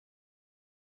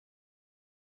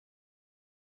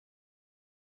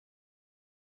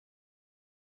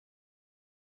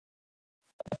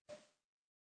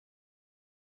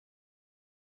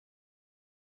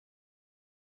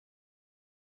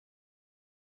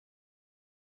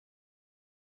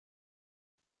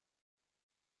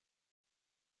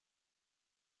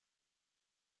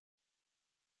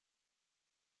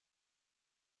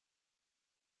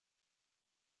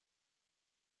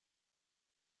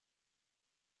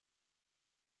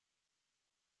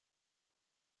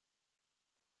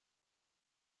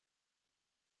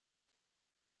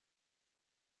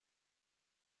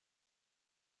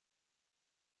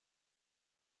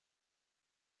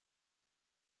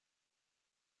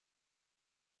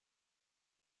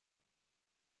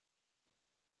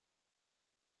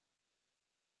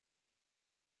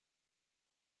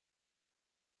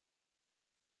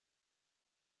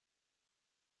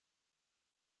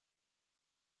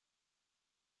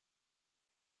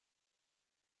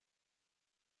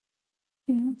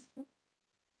Yes.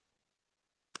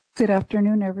 Good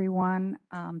afternoon, everyone.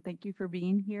 Thank you for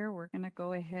being here. We're going to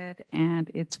go ahead and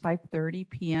it's 5:30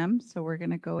 p.m. So we're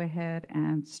going to go ahead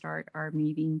and start our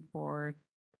meeting for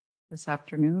this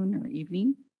afternoon or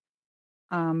evening.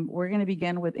 We're going to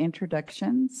begin with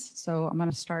introductions. So I'm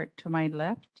going to start to my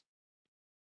left.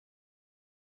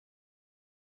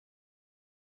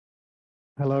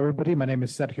 Hello, everybody. My name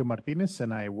is Sergio Martinez,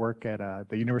 and I work at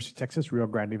the University of Texas, Rio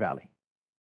Grande Valley.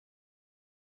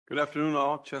 Good afternoon,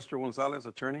 all. Chester Gonzalez,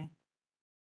 attorney.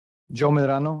 Joe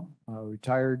Medrano,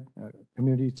 retired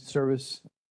community service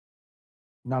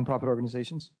nonprofit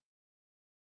organizations.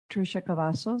 Tricia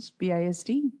Cavazos,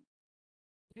 BISD.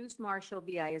 Luz Marshall,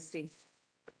 BISD.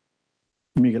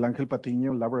 Miguel Ángel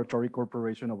Patiño, Laboratory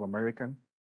Corporation of America.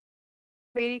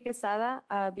 Brady Quesada,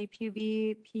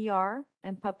 BPUB PR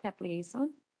and PUBCAP liaison.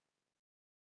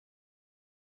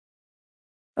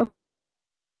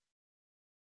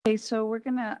 Okay, so we're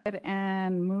going to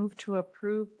and move to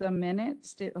approve the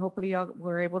minutes. Hopefully y'all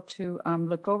were able to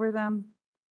look over them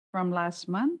from last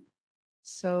month.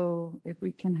 So if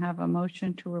we can have a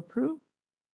motion to approve.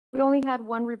 We only had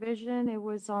one revision. It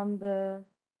was on the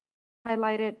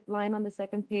highlighted line on the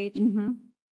second page. The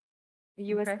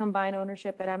U.S. Okay. combined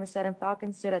ownership at Amistad and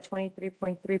Falcon stood at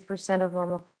 23.3% of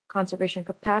normal conservation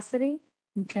capacity.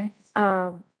 Okay.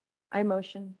 I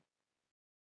motion.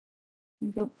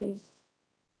 Go, please.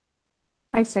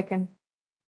 I second.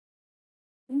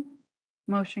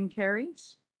 Motion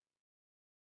carries.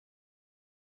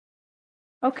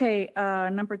 Okay,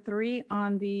 number 3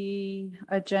 on the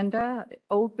agenda,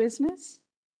 old business.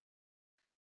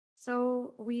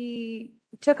 So we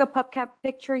took a PUBCAP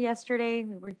picture yesterday.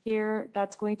 We were here.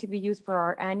 That's going to be used for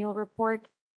our annual report.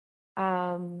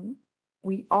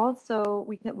 We also,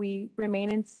 we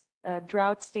remain in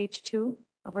drought stage 2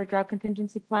 of our drought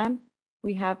contingency plan.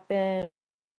 We have been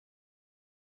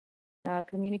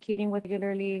communicating with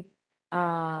regularly,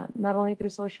 not only through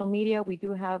social media. We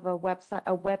do have a website,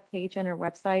 a web page on our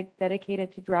website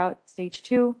dedicated to drought stage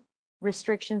 2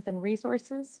 restrictions and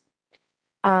resources.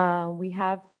 We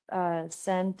have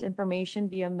sent information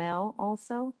via mail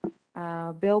also,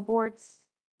 billboards,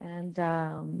 and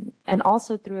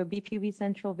also through a BPUB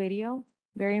Central video,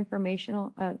 very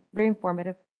informational, very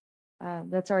informative.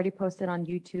 That's already posted on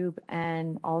YouTube,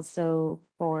 and also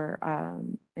for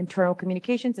internal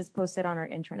communications is posted on our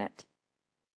intranet.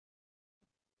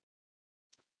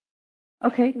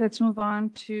 Okay, let's move on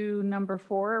to number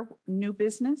 4, new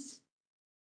business.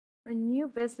 For new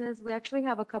business, we actually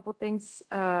have a couple things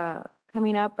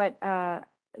coming up, but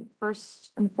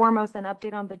first and foremost, an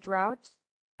update on the drought.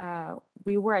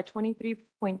 We were at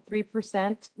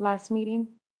 23.3% last meeting,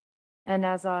 and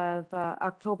as of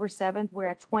October 7th, we're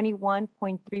at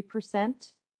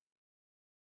 21.3%.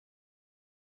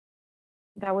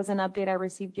 That was an update I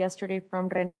received yesterday from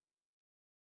René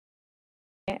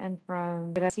and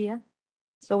from Garcia.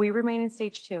 So we remain in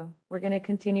stage 2. We're going to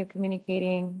continue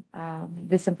communicating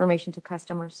this information to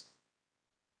customers.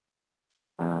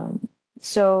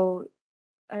 So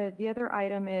the other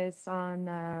item is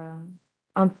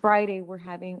on Friday, we're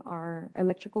having our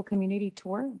electrical community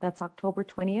tour. That's October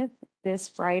 20th, this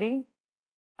Friday.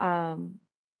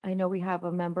 I know we have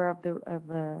a member of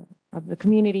the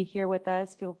community here with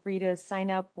us. Feel free to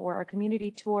sign up for our community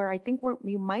tour. I think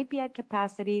we might be at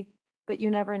capacity, but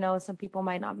you never know. Some people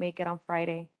might not make it on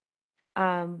Friday.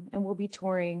 And we'll be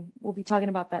touring. We'll be talking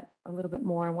about that a little bit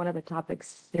more on one of the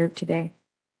topics there today.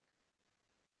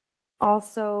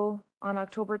 Also, on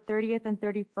October 30th and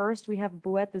 31st, we have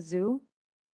Boo at the Zoo.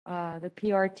 The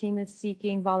PR team is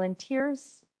seeking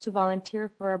volunteers to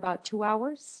volunteer for about 2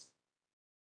 hours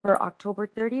for October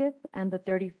 30th and the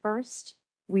 31st.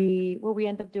 What we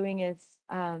end up doing is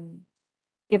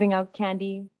giving out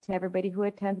candy to everybody who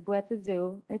attends Boo at the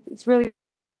Zoo. It's really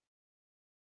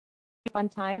a fun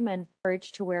time and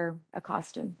urge to wear a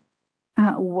costume.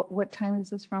 What time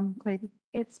is this from, Clayton?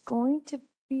 It's going to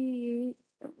be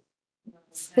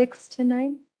 6 to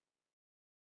 9.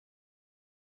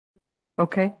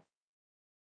 Okay.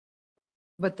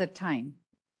 But the time?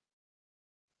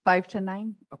 5 to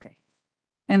 9? Okay.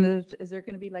 And is there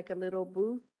going to be like a little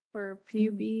booth for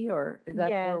PUB, or is that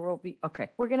where Yes. we'll be? Okay.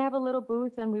 We're gonna have a little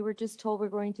booth, and we were just told we're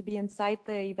going to be inside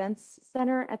the events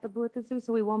center at the Boo at the Zoo,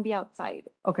 so we won't be outside.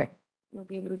 Okay. We'll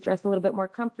be able to dress a little bit more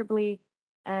comfortably,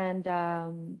 and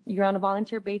you're on a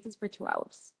volunteer basis for 2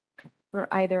 hours for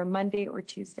either Monday or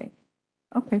Tuesday.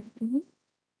 Okay.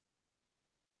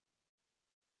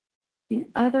 The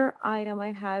other item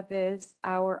I have is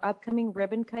our upcoming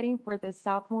ribbon cutting for the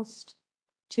southmost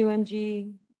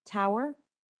 2MG tower.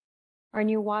 Our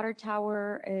new water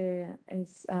tower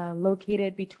is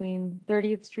located between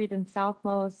 30th Street and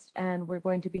Southmost, and we're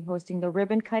going to be hosting the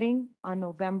ribbon cutting on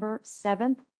November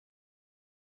 7th.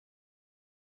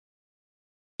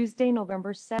 Tuesday,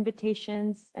 November 7th.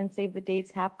 Invitations and save the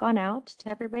dates have gone out to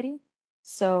everybody.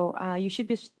 So you should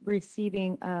be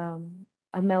receiving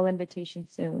a mail invitation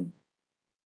soon.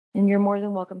 And you're more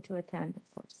than welcome to attend, of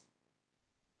course.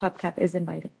 PUBCAP is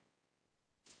invited.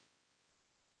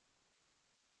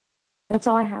 That's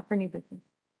all I have for new business.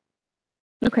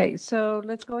 Okay, so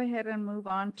let's go ahead and move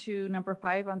on to number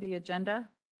 5 on the agenda.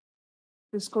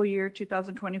 Fiscal year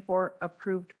 2024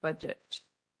 approved budget.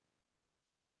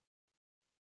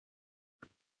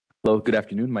 Hello, good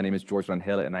afternoon. My name is George Van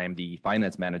Helle, and I am the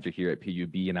finance manager here at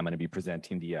PUB, and I'm going to be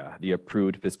presenting the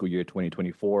approved fiscal year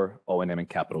 2024 O&M and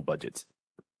capital budgets.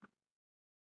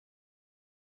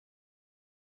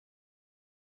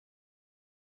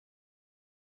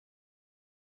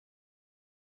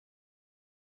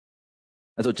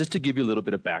 And so just to give you a little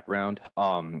bit of background,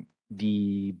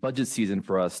 the budget season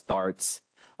for us starts,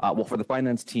 well, for the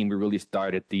finance team, we really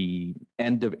start at the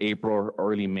end of April or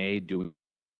early May doing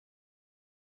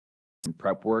some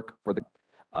prep work for the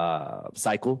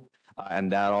cycle.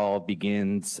 And that all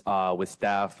begins with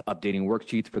staff updating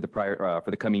worksheets for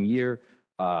the coming year,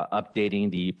 updating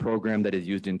the program that is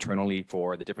used internally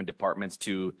for the different departments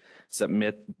to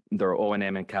submit their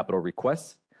O&M and capital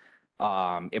requests.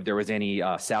 If there was any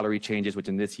salary changes, which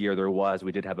in this year there was,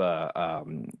 we did have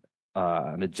an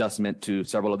adjustment to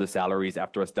several of the salaries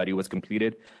after a study was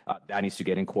completed. That needs to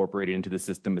get incorporated into the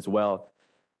system as well.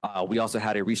 We also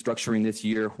had a restructuring this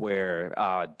year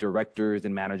where directors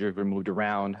and managers were moved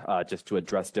around just to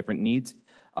address different needs.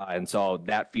 And so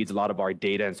that feeds a lot of our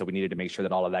data. And so we needed to make sure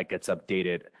that all of that gets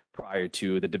updated prior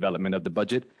to the development of the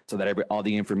budget so that all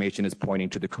the information is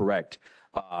pointing to the correct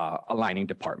aligning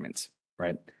departments,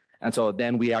 right? And so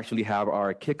then we actually have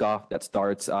our kickoff that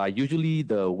starts usually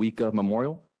the week of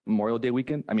Memorial Day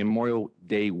weekend, Memorial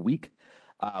Day week.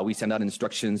 We send out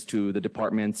instructions to the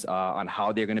departments on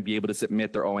how they're going to be able to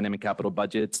submit their O&M and capital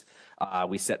budgets.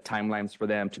 We set timelines for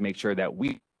them to make sure that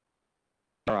we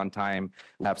are on time.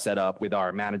 We have set up with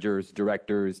our managers,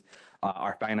 directors,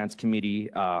 our finance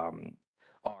committee, our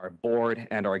board,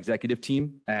 and our executive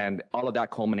team. And all of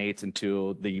that culminates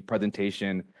into the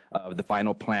presentation of the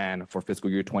final plan for fiscal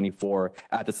year 24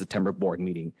 at the September board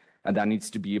meeting. And that needs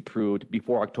to be approved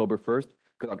before October 1st,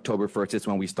 because October 1st is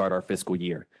when we start our fiscal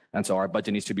year. And so our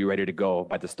budget needs to be ready to go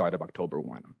by the start of October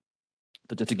 1.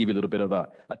 So just to give you a little bit of a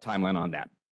timeline on that.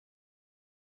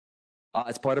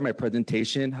 As part of my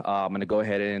presentation, I'm going to go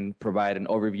ahead and provide an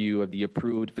overview of the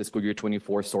approved fiscal year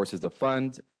 24 sources of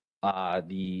funds,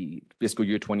 the fiscal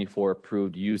year 24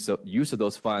 approved use of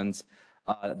those funds,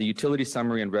 the utility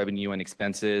summary and revenue and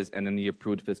expenses, and then the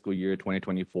approved fiscal year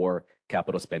 2024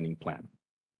 capital spending plan.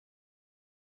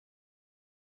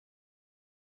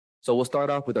 So we'll start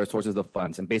off with our sources of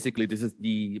funds. And basically, this is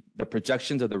the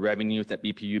projections of the revenues that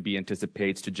BPUB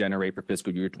anticipates to generate for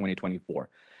fiscal year 2024.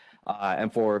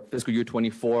 And for fiscal year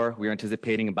 24, we're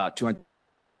anticipating about $260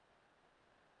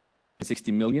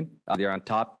 million there on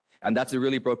top. And that's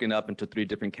really broken up into 3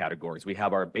 different categories. We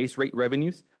have our base rate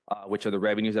revenues, which are the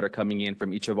revenues that are coming in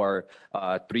from each of our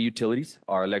 3 utilities,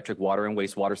 our electric, water, and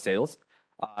wastewater sales.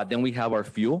 Then we have our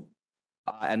fuel.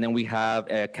 And then we have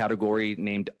a category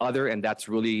named other, and that's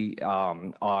really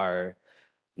our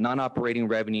non-operating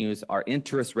revenues, our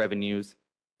interest revenues,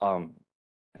 our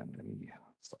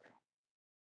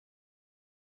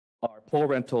pole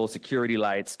rental, security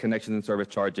lights, connections and service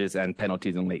charges, and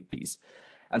penalties and late fees.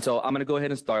 And so I'm going to go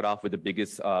ahead and start off with the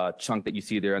biggest chunk that you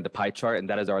see there on the pie chart, and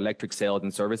that is our electric sales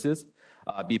and services.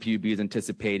 BPUB is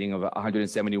anticipating of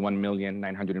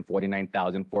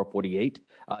 $171,949,448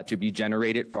 to be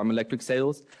generated from electric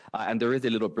sales. And there is a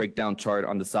little breakdown chart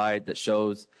on the side that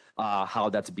shows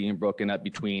how that's being broken up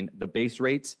between the base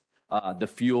rates, the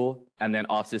fuel, and then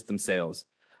off-system sales.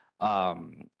 Our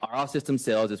off-system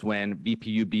sales is when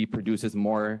BPUB produces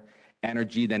more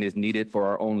energy than is needed for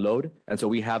our own load. And so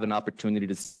we have an opportunity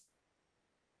to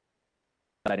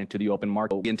that into the open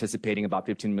market. We're anticipating about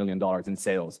 $15 million in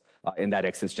sales in that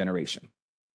excess generation.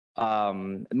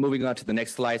 Moving on to the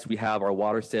next slides, we have our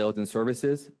water sales and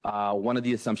services. One of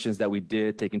the assumptions that we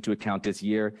did take into account this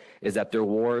year is that there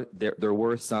were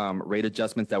some rate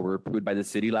adjustments that were approved by the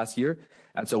city last year.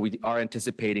 And so we are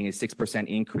anticipating a 6%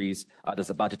 increase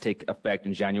that's about to take effect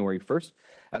in January 1st.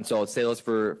 And so sales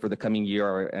for the coming year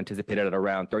are anticipated at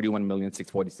around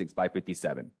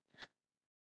 $31,646,557.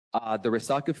 The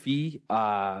Resaca fee,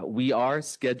 we are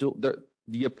scheduled,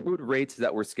 the approved rates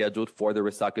that were scheduled for the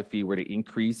Resaca fee were to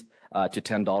increase to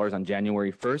 $10 on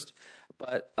January 1st.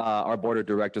 but our board of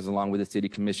directors, along with the city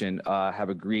commission, have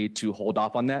agreed to hold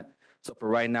off on that. So for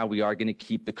right now, we are going to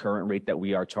keep the current rate that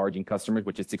we are charging customers,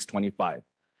 which is $6.25.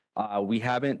 We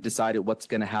haven't decided what's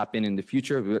going to happen in the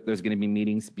future. There's going to be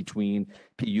meetings between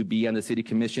PUB and the city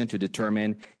commission to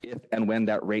determine if and when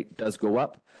that rate does go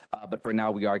up. But for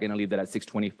now, we are going to leave that at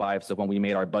 $6.25. So when we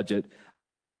made our budget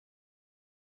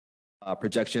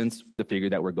projections, the figure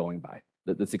that we're going by,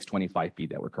 the $6.25 fee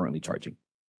that we're currently charging.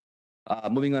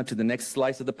 Moving on to the next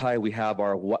slice of the pie, we have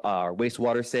our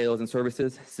wastewater sales and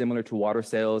services. Similar to water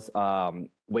sales,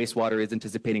 wastewater is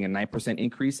anticipating a 9%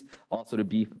 increase, also to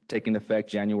be taking effect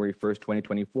January 1st,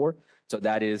 2024. So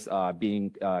that is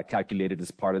being calculated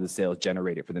as part of the sales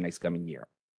generated for the next coming year.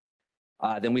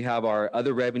 Then we have our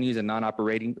other revenues and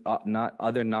non-operating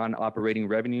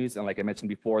revenues. And like I mentioned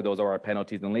before, those are our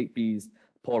penalties and late fees,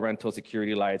 pole rental,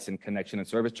 security lights, and connection and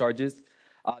service charges.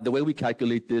 The way we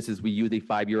calculate this is we use a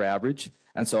 5-year average.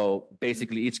 And so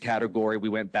basically each category, we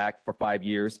went back for 5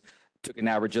 years, took an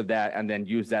average of that, and then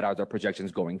used that as our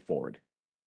projections going forward.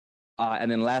 And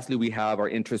then lastly, we have our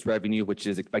interest revenue, which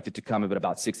is expected to come in at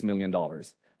about $6 million.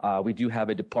 We do have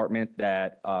a department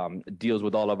that deals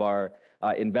with all of our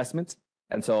investments.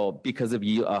 And so because of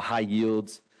high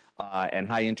yields and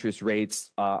high interest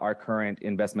rates, our current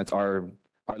investments are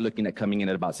looking at coming in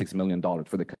at about $6 million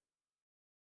for the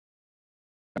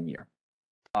year.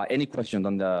 Any questions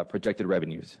on the projected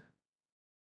revenues?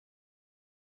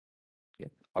 Okay,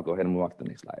 I'll go ahead and move on to the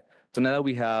next slide. So now that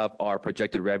we have our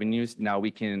projected revenues, now we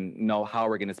can know how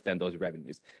we're going to spend those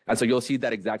revenues. And so you'll see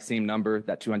that exact same number,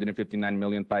 that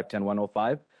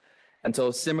 $259,510,105. And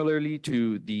so similarly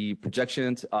to the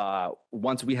projections,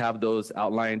 once we have those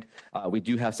outlined, we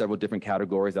do have several different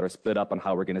categories that are split up on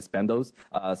how we're going to spend those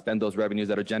revenues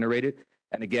that are generated.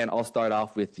 And again, I'll start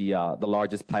off with the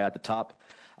largest pie at the top.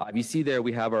 You see there,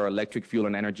 we have our electric, fuel,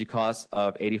 and energy costs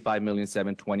of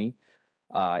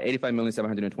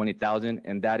 $85,720,000,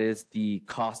 and that is the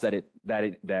cost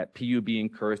that PUB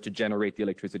incurs to generate the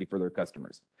electricity for their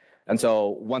customers. And so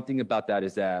one thing about that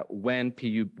is that when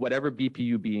whatever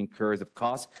PUB incurs of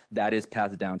cost, that is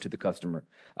passed down to the customer.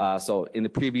 So in the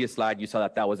previous slide, you saw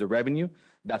that was a revenue.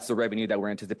 That's the revenue that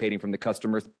we're anticipating from the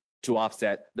customers to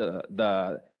offset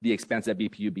the expense that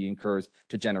PUB incurs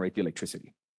to generate the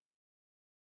electricity.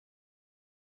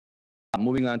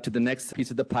 Moving on to the next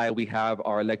piece of the pie, we have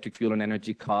our electric, fuel, and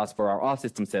energy costs for our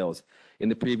off-system sales. In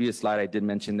the previous slide, I did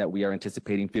mention that we are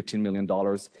anticipating $15 million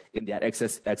in that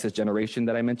excess generation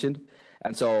that I mentioned.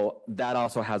 And so that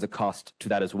also has a cost to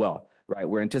that as well, right?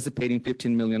 We're anticipating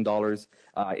 $15 million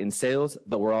in sales,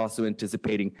 but we're also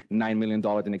anticipating $9 million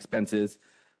in expenses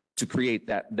to create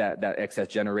that excess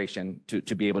generation to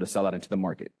be able to sell out into the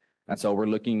market. And so we're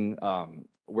looking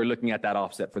at that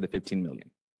offset for the $15 million.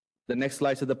 The next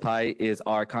slice of the pie is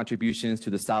our contributions to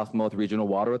the Southmost Regional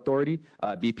Water Authority.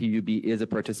 BPUB is a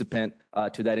participant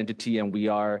to that entity, and we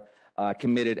are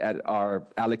committed at our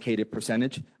allocated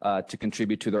percentage to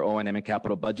contribute to their O&M and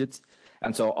capital budgets.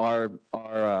 And so our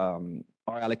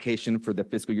allocation for the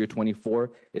fiscal year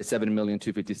 24 is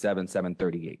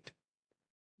 $7,257,738.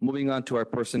 Moving on to our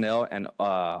personnel and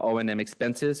O&M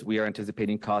expenses, we are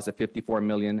anticipating costs of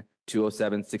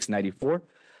 $54,207,694.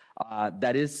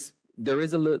 There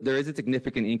is a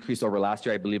significant increase over last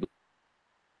year. I believe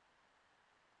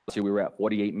last year we were at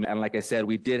 48. And like I said,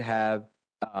 we did have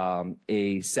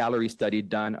a salary study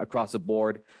done across the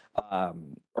board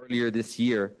earlier this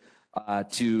year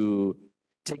to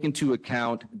take into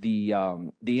account the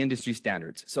industry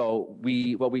standards. So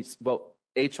what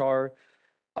HR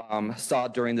saw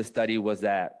during the study was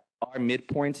that our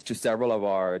midpoints to several of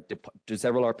our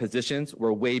positions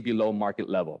were way below market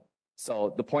level.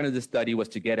 So the point of the study was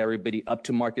to get everybody up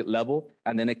to market level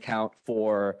and then account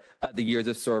for the years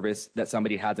of service that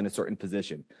somebody has in a certain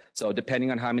position. So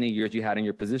depending on how many years you had in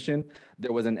your position,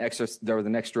 there was an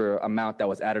extra amount that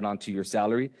was added onto your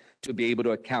salary to be able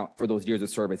to account for those years of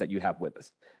service that you have with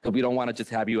us. Because we don't want to just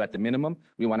have you at the minimum.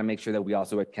 We want to make sure that we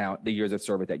also account the years of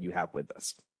service that you have with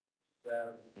us.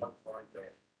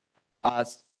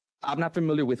 I'm not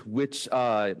familiar with which,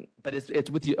 but it's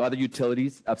with the other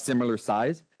utilities of similar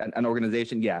size and an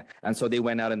organization, yeah. And so they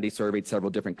went out and they surveyed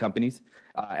several different companies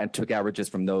and took averages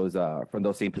from those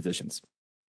same positions.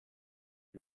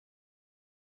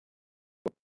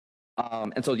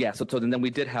 And so yeah, so then we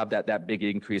did have that big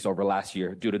increase over last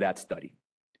year due to that study.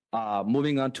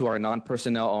 Moving on to our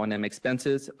non-personnel O&M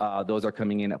expenses, those are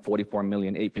coming in at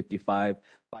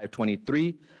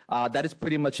 $44,855,523. That is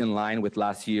pretty much in line with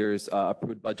last year's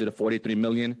approved budget of $43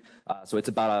 million. So it's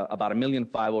about $1.5 million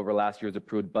over last year's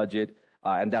approved budget.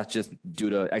 And that's just due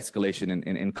to escalation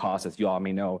in costs. As you all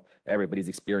may know, everybody's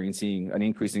experiencing an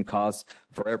increase in costs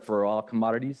for all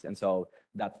commodities. And so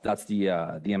that's the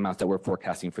amounts that we're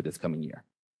forecasting for this coming year.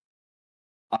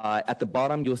 At the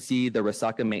bottom, you'll see the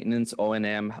Resaca maintenance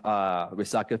O&M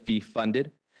Resaca fee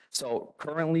funded. So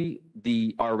currently,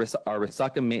 our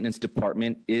Resaca maintenance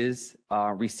department is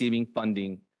receiving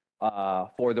funding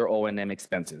for their O&M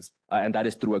expenses, and that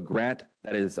is through a grant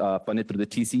that is funded through the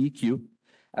TCEQ.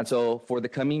 And so for the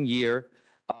coming year,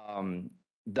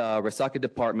 the Resaca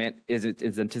department is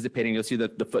anticipating. You'll see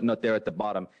the footnote there at the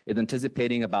bottom. Is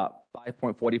anticipating about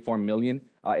 5.44 million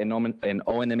in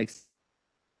O&M expenses,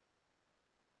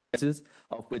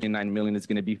 of which 9 million is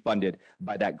going to be funded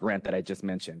by that grant that I just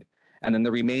mentioned. And then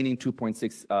the remaining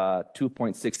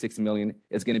 2.66 million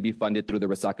is going to be funded through the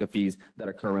Resaca fees that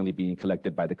are currently being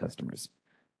collected by the customers.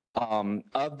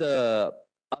 Of the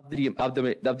amount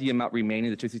remaining,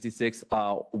 the 266,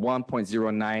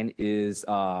 1.09 is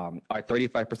our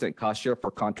 35% cost share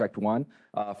for contract one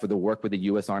for the work with the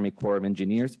U.S. Army Corps of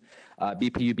Engineers.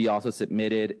 BPUB also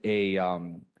submitted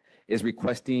is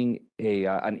requesting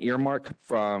an earmark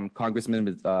from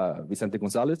Congressman Vicente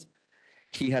Gonzalez.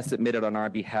 He has submitted on our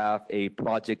behalf a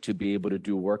project to be able to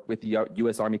do work with the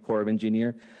U.S. Army Corps of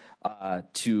Engineers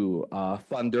to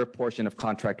fund their portion of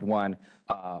contract one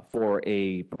for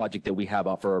a project that we have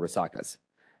out for our Resacas.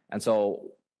 And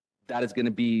so that is going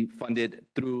to be funded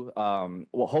through,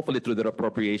 well, hopefully through the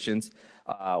appropriations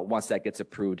once that gets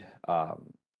approved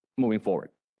moving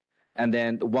forward. And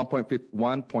then the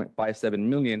 1.57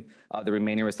 million, the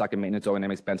remaining Resaca maintenance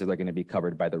O&M expenses are going to be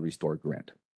covered by the Restore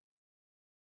grant.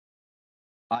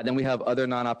 Then we have other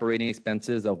non-operating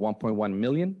expenses of 1.1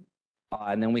 million.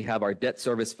 And then we have our debt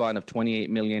service fund of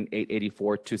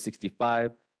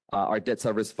 28,884,265. Our debt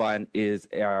service fund is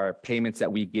our payments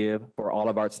that we give for all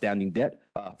of our outstanding debt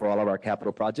for all of our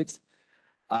capital projects.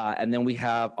 And then we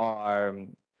have our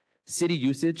city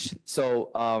usage.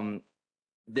 So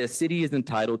the city is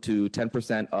entitled to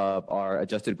 10% of our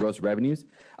adjusted gross revenues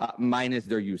minus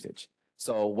their usage.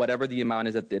 So whatever the amount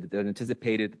is that they're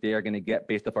anticipated they are going to get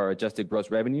based off our adjusted gross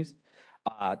revenues,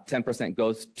 10%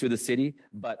 goes to the city,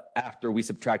 but after we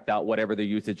subtract out whatever the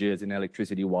usage is in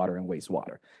electricity, water, and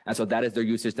wastewater. And so that is their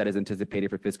usage that is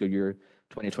anticipated for fiscal year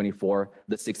 2024,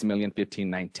 the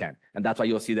 6,015,910. And that's why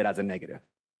you'll see that as a negative.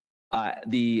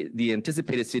 The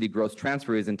anticipated city gross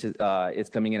transfer is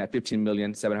coming in at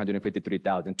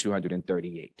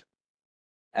 15,753,238.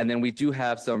 And then we do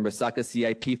have some Resaca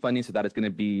CIP funding, so that is going to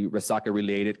be Resaca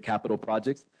related capital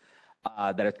projects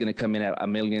that is going to come in at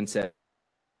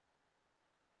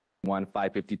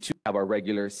 1,007,552. Have our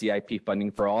regular CIP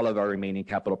funding for all of our remaining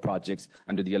capital projects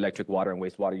under the electric, water, and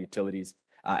wastewater utilities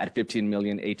at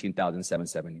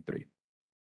 15,018,773.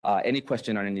 Any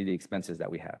question on any of the expenses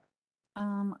that we have?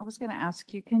 I was going to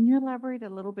ask you, can you elaborate a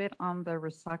little bit on the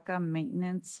Resaca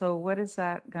maintenance? So what is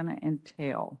that going to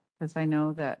entail? Because I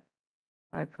know that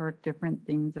I've heard different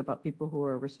things about people who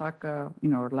are Resaca,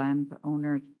 or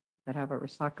landowners that have a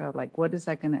Resaca. Like, what is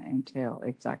that going to entail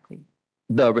exactly?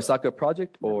 The Resaca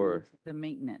project or? The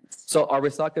maintenance. So our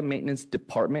Resaca maintenance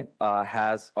department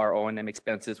has our O&M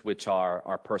expenses, which are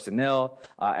our personnel,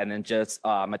 and then just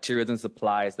materials and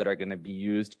supplies that are going to be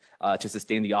used to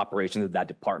sustain the operations of that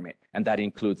department. And that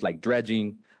includes like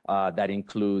dredging, that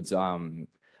includes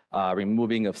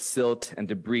removing of silt and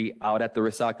debris out at the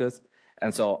Resacas.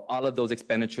 And so all of those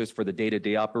expenditures for the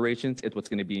day-to-day operations is what's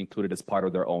going to be included as part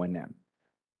of their O&M.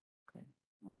 Okay.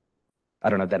 I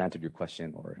don't know if that answered your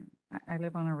question or. I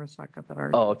live on a Resaca, but ours.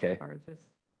 Oh, okay. Ours is.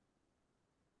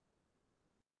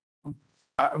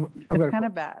 I've got It's a kind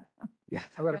of bad. Yeah,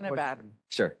 I've got a Kind of bad. question.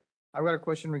 sure. I've got a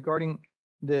question regarding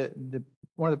the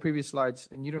one of the previous slides,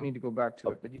 and you don't need to go back to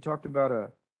it, but you talked about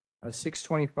a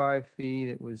 625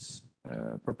 fee that was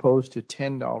proposed to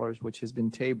 $10, which has been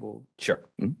tabled. Sure.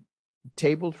 Mhm.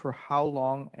 Tabled for how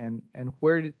long, and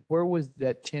where was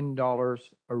that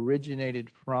 $10 originated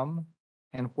from?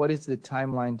 And what is the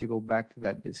timeline to go back to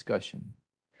that discussion?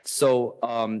 So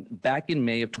back in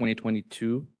May of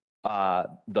 2022,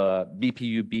 the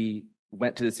BPUB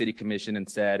went to the city commission and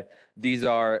said, these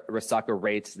are Resaca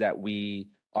rates that we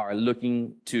are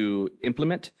looking to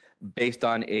implement based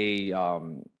on a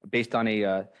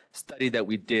study that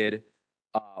we did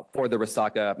for the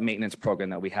Resaca maintenance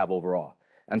program that we have overall.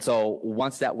 And so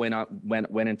once that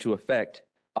went into effect,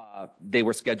 they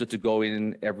were scheduled to go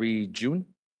in every June.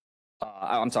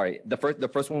 I'm sorry, the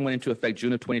first one went into effect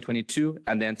June of 2022,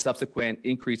 and then subsequent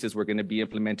increases were going to be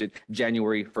implemented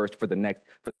January 1st for the next.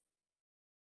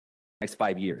 next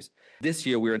 5 years. This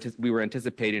year, we were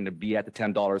anticipating to be at the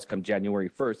 $10 come January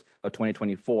 1st of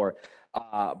 2024.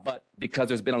 But because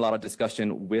there's been a lot of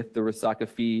discussion with the Resaca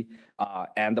fee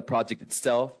and the project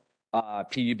itself,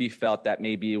 PUB felt that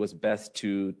maybe it was best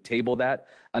to table that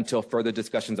until further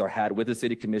discussions are had with the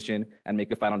city commission and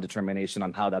make a final determination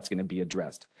on how that's going to be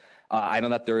addressed. I know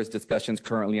that there is discussions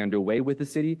currently underway with the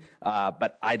city,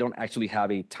 but I don't actually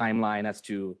have a timeline as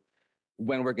to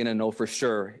when we're going to know for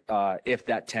sure if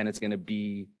that 10 is going to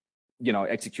be,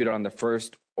 executed on the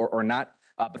first or not.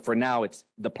 But for now,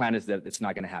 the plan is that it's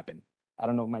not going to happen. I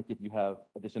don't know, Mike, if you have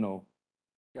additional.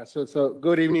 Yeah, so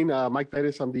good evening, Mike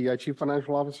Pettis, I'm the Chief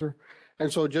Financial Officer. And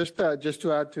so just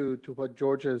to add to what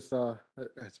George has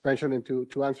mentioned and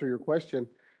to answer your question,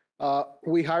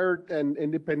 we hired an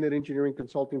independent engineering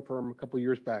consulting firm a couple of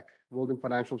years back, Golden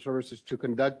Financial Services, to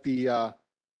conduct the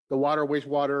water,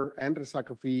 wastewater, and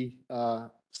Resaca fee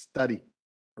study,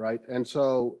 right? And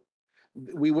so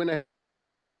we went ahead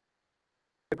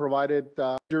and provided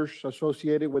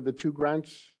associated with the 2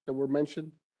 grants that were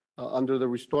mentioned. Under the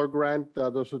Restore grant,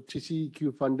 those are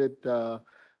TCEQ funded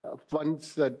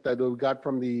funds that we got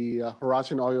from the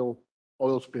Horizon oil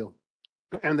spill.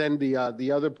 And then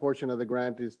the other portion of the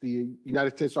grant is the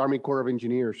United States Army Corps of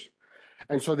Engineers.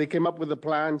 And so they came up with a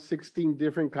plan, 16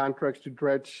 different contracts to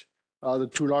dredge the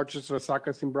 2 largest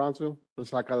resacas in Brownsville,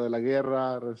 Resaca de la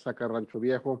Guerra, Resaca Rancho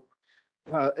Viejo.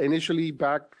 Initially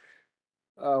back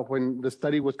when the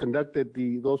study was conducted,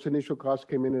 those initial costs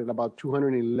came in at about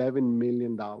 $211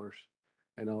 million,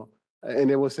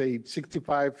 and it was a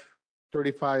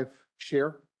 65-35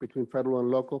 share between federal and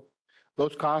local.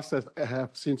 Those costs have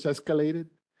since escalated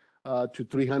to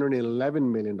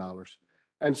 $311 million.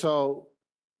 And so,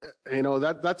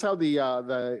 that's how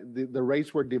the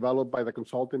rates were developed by the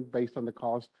consultant based on the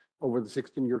cost over the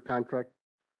 16-year contract.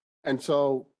 And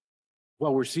so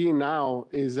what we're seeing now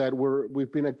is that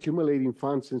we've been accumulating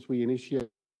funds since we initiated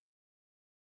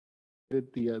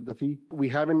the fee. We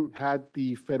haven't had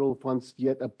the federal funds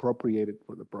yet appropriated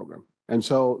for the program. And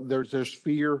so there's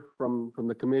fear from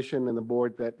the commission and the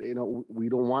board that, we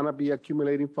don't want to be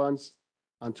accumulating funds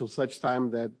until such time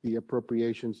that the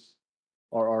appropriations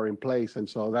are in place. And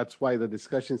so that's why the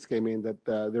discussions came in that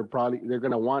they're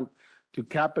going to want to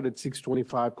cap it at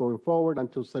 625 going forward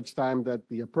until such time that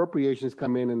the appropriations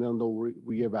come in, and then they'll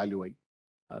reevaluate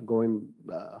going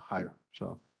higher.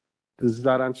 So does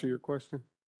that answer your question?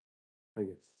 I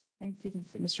guess. Thank you,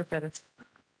 Mr. Pettis.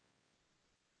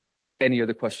 Any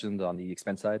other questions on the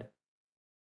expense side?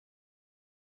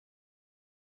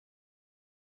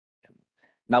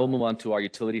 Now we'll move on to our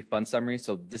utility fund summary.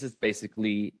 So this is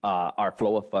basically our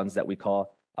flow of funds that we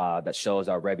call that shows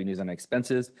our revenues and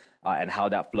expenses and how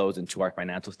that flows into our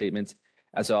financial statements.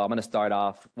 And so I'm going to start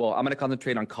off, I'm going to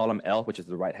concentrate on column L, which is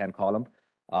the right-hand column.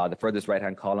 The furthest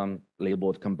right-hand column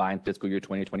labeled combined fiscal year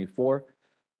 2024,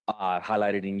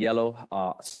 highlighted in yellow.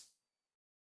 Our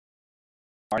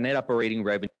net operating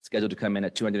revenue scheduled to come in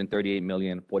at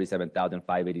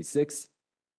 $238,047,586.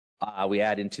 We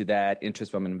add into that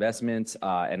interest from investments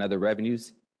and other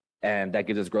revenues, and that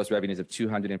gives us gross revenues of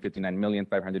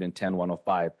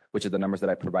 $259,510,105, which is the numbers that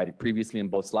I provided previously in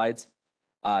both slides.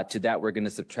 To that, we're going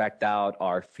to subtract out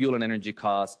our fuel and energy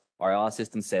costs, our all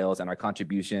system sales, and our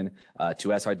contribution to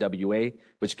SRWA,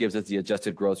 which gives us the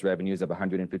adjusted gross revenues of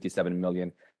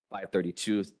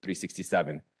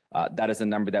 $157,532,367. That is the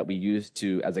number that we use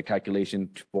as a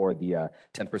calculation for the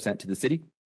 10% to the city.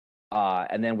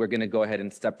 And then we're going to go ahead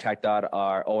and subtract out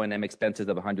our O&M expenses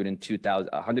of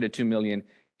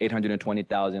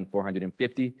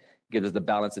 $102,820,450, gives us the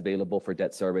balance available for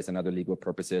debt service and other legal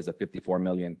purposes of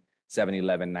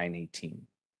 $54,711,918.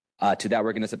 To that,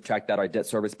 we're going to subtract out our debt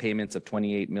service payments of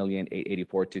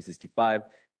 $28,884,265,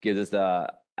 gives us the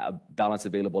balance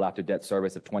available after debt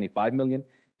service of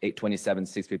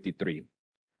 $25,827,653.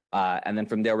 And then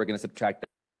from there, we're going to subtract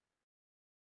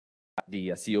the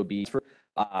COB.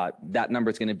 That number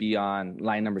is going to be on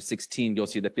line number 16. You'll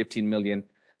see the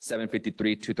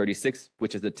 $15,753,236,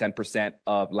 which is the 10%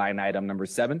 of line item number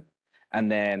 7.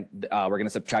 And then we're going to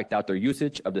subtract out their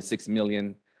usage of the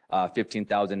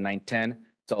 $6,015,910.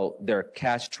 So their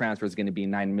cash transfer is going to be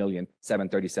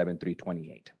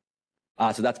 $9,737,328.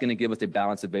 So that's going to give us a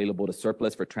balance available to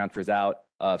surplus for transfers out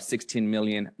of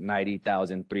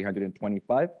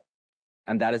 $16,090,325.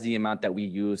 And that is the amount that we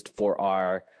used for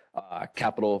our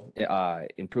capital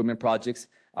improvement projects.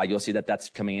 You'll see that that's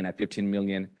coming in at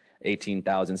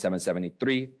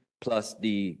 $15,018,773, plus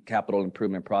the capital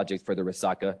improvement projects for the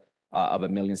Resaca of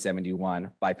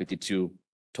 $1,071,552,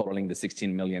 totaling the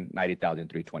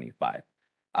 $16,090,325.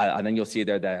 And then you'll see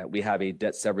there that we have a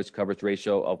debt service coverage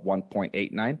ratio of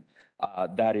 1.89.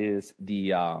 That is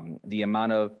the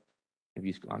amount of, if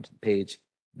you scroll onto the page,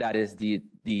 that is the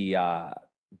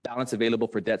balance available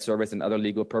for debt service and other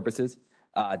legal purposes,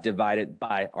 divided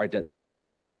by our debt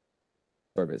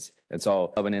service. And so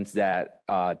covenants that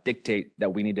dictate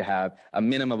that we need to have a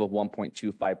minimum of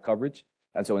 1.25 coverage.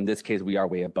 And so in this case, we are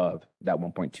way above that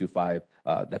 1.25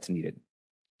 that's needed.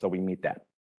 So we meet that.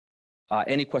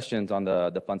 Any questions on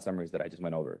the fund summaries that I just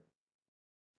went over?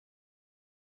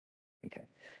 Okay.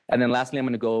 And then lastly, I'm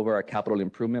going to go over our capital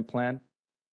improvement plan.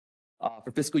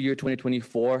 For fiscal year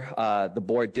 2024, the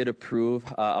board did approve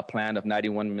a plan of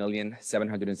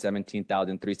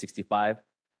 91,717,365.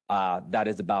 That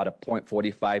is about a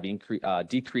 0.45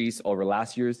 decrease over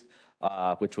last year's,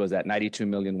 which was at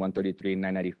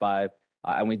 92,133,995.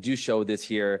 And we do show this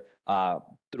here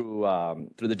through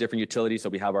the different utilities. So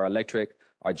we have our electric,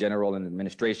 our general and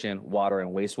administration, water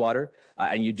and wastewater.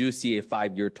 And you do see a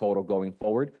 5-year total going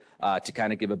forward to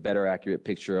kind of give a better accurate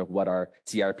picture of what our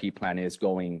CRP plan is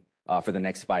going for the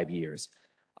next 5 years.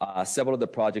 Several of the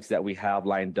projects that we have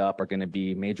lined up are going to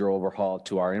be major overhaul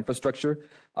to our infrastructure.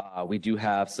 We do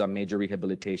have some major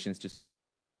rehabilitations to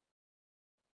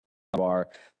our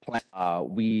plan.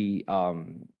 We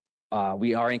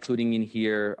are including in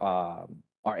here our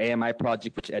AMI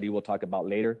project, which Eddie will talk about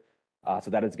later.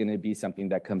 So that is going to be something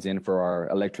that comes in for our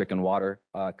electric and water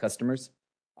customers.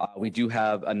 We do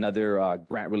have another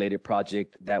grant-related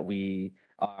project that we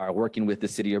are working with the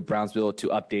city of Brownsville to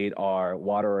update our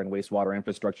water and wastewater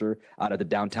infrastructure out of the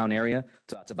downtown area.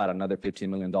 So that's about another $15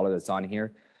 million that's on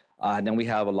here. And then we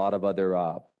have a lot of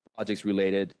other projects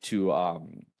related to,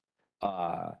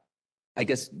 I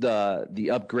guess, the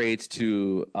upgrades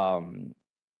to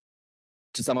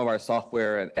some of our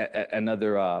software and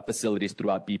other facilities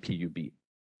throughout BPUB.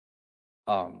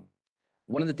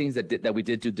 One of the things that we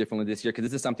did do differently this year, because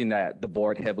this is something that the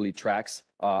board heavily tracks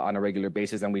on a regular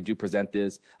basis, and we do present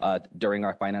this during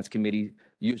our finance committee,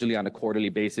 usually on a quarterly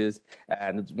basis.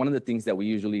 And one of the things that we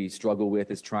usually struggle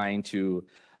with is trying to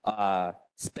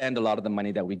spend a lot of the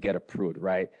money that we get approved,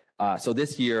 right? So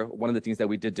this year, one of the things that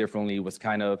we did differently was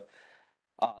kind of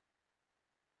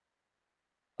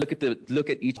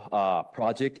look at each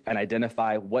project and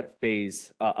identify what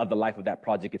phase of the life of that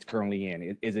project it's currently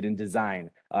in. Is it in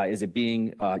design? Is it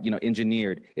being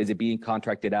engineered? Is it being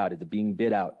contracted out? Is it being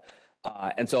bid out?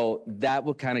 And so that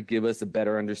will kind of give us a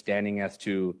better understanding as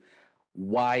to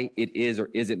why it is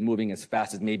or isn't moving as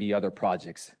fast as maybe other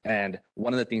projects. And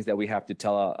one of the things that we have to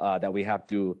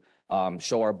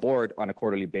show our board on a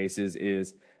quarterly basis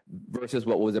is versus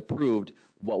what was approved,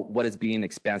 what is being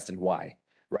expensed and why.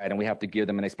 Right, and we have to give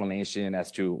them an explanation as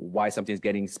to why something's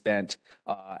getting spent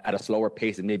at a slower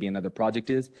pace than maybe another project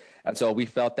is. And so we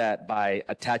felt that by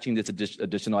attaching this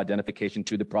additional identification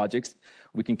to the projects,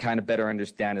 we can kind of better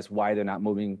understand as why they're not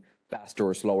moving faster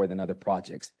or slower than other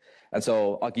projects. And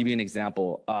so I'll give you an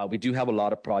example. We do have a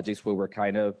lot of projects where we're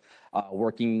kind of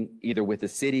working either with the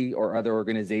city or other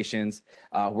organizations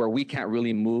where we can't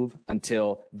really move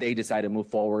until they decide to move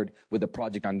forward with the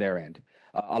project on their end.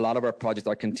 A lot of our projects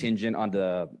are contingent on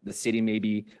the city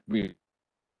maybe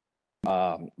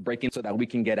breaking so that we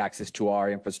can get access to our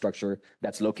infrastructure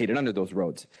that's located under those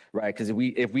roads, right? Because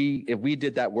if we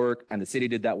did that work and the city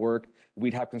did that work,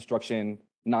 we'd have construction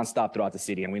nonstop throughout the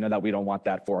city, and we know that we don't want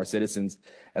that for our citizens.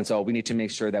 And so we need to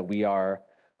make sure that we are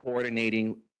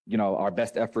coordinating, our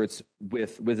best efforts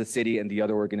with the city and the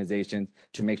other organizations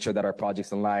to make sure that our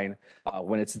projects align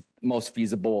when it's most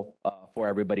feasible for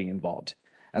everybody involved.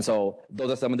 And so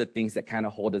those are some of the things that kind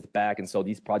of hold us back. And so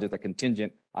these projects are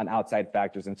contingent on outside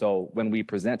factors. And so when we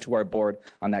present to our board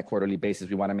on that quarterly basis,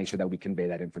 we want to make sure that we convey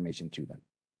that information to them.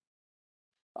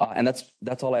 And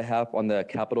that's all I have on the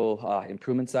capital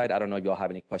improvement side. I don't know if y'all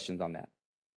have any questions on that.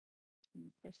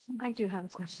 I do have a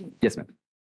question. Yes, ma'am.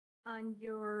 On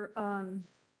your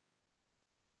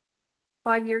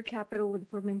 5-year capital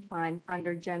improvement plan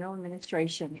under general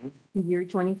administration, year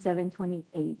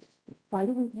 27-28, why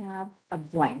do we have a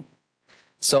blank?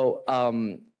 So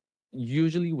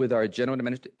usually with our general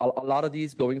administration, a lot of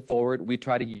these going forward, we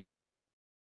try to use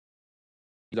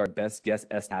our best guess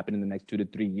as happen in the next 2 to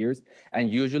 3 years.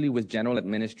 And usually with general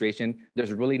administration,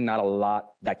 there's really not a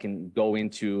lot that can go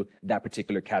into that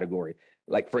particular category.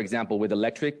 Like, for example, with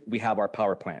electric, we have our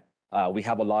power plant. We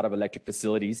have a lot of electric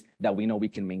facilities that we know we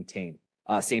can maintain.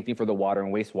 Same thing for the water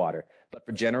and wastewater. But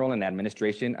for general and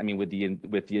administration, I mean, with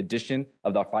the addition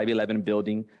of the 511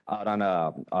 building out on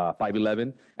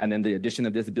 511, and then the addition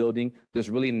of this building, there's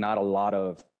really not a lot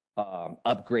of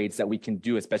upgrades that we can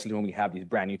do, especially when we have these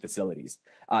brand new facilities.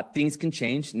 Things can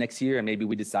change next year, and maybe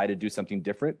we decide to do something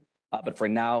different. But for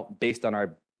now, based on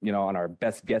our, on our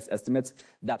best guess estimates,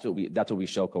 that's what we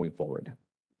show going forward.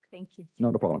 Thank you.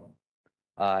 No problem.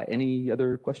 Any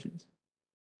other questions?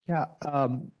 Yeah,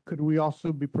 could we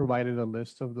also be provided a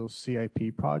list of those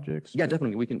CIP projects? Yeah,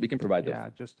 definitely. We can provide those. Yeah,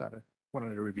 just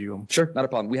wanted to review them. Sure, not a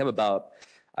problem. We have about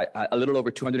a little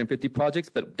over 250 projects,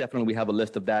 but definitely we have a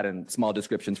list of that and small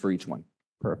descriptions for each one.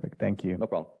 Perfect, thank you. No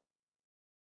problem.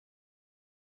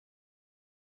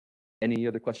 Any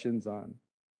other questions on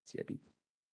CIP?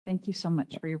 Thank you so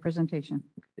much for your presentation.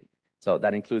 So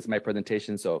that includes my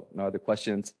presentation. So no other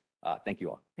questions. Thank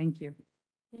you all. Thank you.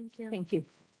 Thank you. Thank you.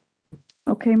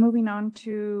 Okay, moving on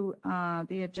to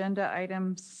the agenda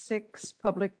item 6,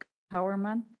 Public Power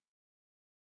Month.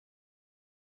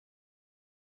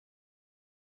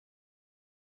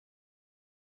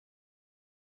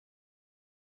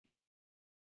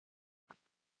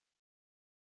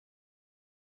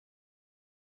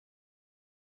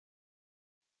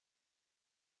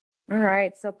 All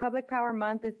right, so Public Power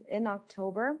Month is in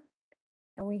October,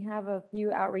 and we have a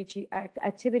few outreach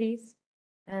activities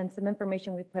and some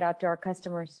information we put out to our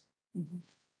customers.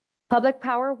 Public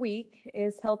Power Week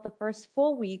is held the first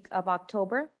full week of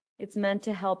October. It's meant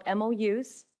to help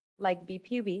MOUs like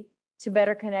BPUB to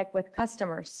better connect with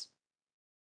customers.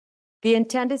 The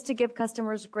intent is to give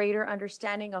customers greater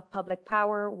understanding of public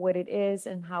power, what it is,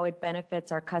 and how it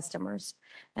benefits our customers.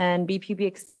 And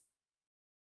BPUB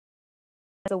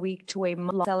a week to a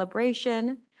month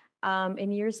celebration.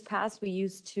 In years past, we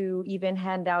used to even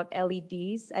hand out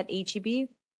LEDs at HEB.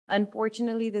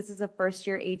 Unfortunately, this is the first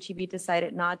year HEB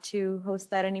decided not to host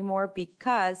that anymore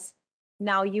because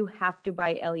now you have to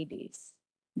buy LEDs.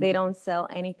 They don't sell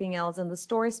anything else in the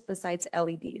stores besides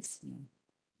LEDs.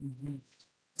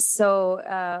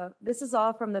 So this is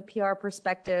all from the PR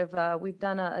perspective. We've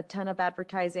done a ton of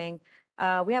advertising.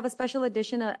 We have a special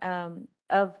edition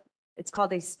of it's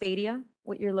called a Spadia,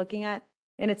 what you're looking at,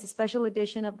 and it's a special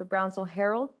edition of the Brownsville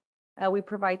Herald. We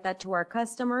provide that to our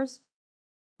customers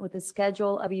with a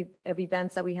schedule of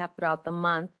events that we have throughout the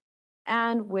month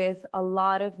and with a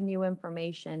lot of new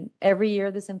information. Every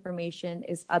year, this information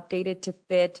is updated to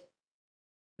fit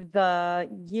the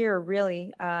year,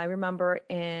 really. I remember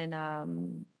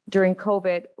during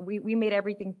COVID, we made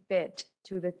everything fit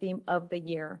to the theme of the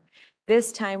year.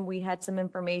 This time, we had some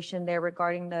information there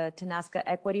regarding the Tenasca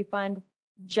Equity Fund,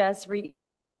 just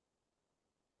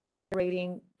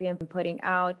reiterating the putting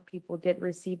out. People did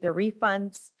receive their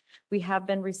refunds. We have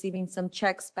been receiving some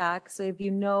checks back. So if you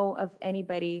know of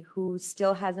anybody who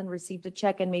still hasn't received a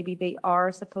check and maybe they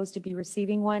are supposed to be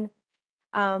receiving one,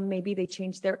 maybe they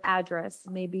changed their address,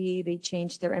 maybe they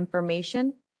changed their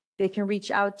information, they can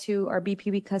reach out to our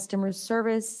BPB customer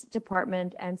service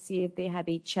department and see if they have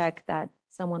a check that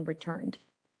someone returned.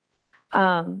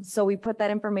 So we put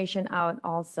that information out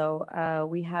also.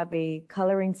 We have a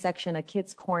coloring section, a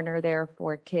kids corner there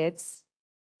for kids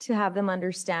to have them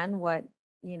understand what,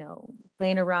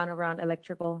 playing around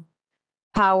electrical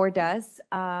power does.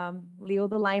 Leo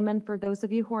the lineman, for those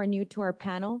of you who are new to our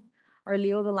panel,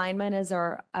 Leo the lineman is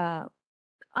our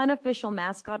unofficial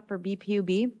mascot for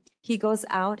BPUB. He goes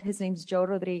out, his name's Joe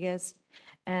Rodriguez,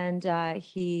 and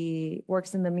he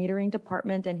works in the metering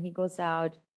department, and he goes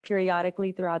out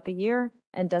periodically throughout the year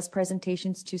and does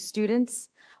presentations to students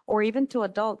or even to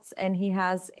adults. And he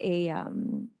has a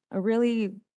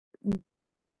really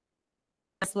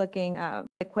nice looking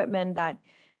equipment that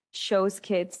shows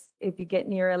kids if you get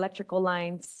near electrical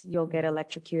lines, you'll get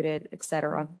electrocuted,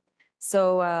 etc.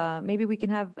 So maybe we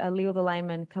can have Leo the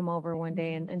lineman come over one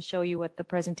day and show you what the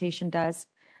presentation does.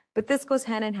 But this goes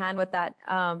hand in hand with that.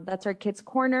 That's our kids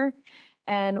corner.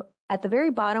 And at the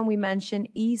very bottom, we mention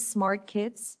eSmart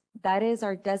Kids. That is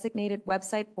our designated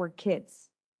website for kids.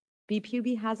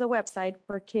 BPUB has a website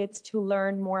for kids to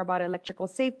learn more about electrical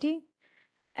safety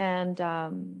and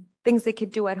things they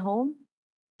could do at home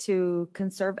to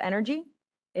conserve energy.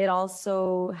 It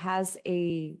also has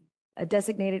a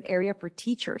designated area for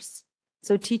teachers.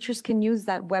 So teachers can use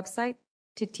that website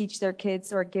to teach their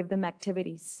kids or give them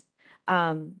activities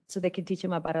so they can teach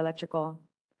them about electrical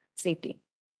safety.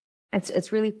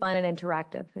 It's really fun and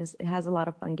interactive. It has a lot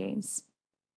of fun games.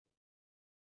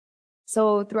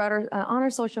 So throughout on our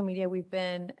social media, we've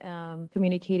been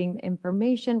communicating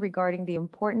information regarding the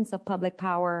importance of public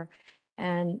power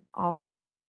and all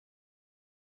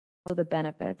the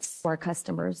benefits for our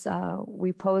customers.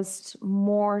 We post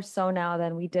more so now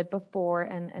than we did before,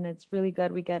 and it's really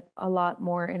good. We get a lot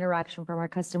more interaction from our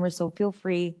customers. So feel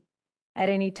free at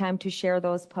any time to share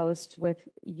those posts with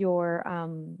your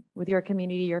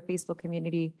community, your Facebook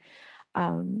community,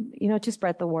 to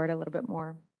spread the word a little bit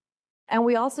more. And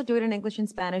we also do it in English and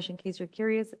Spanish in case you're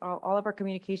curious. All of our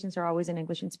communications are always in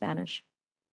English and Spanish.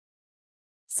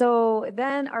 So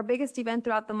then our biggest event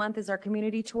throughout the month is our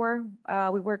community tour.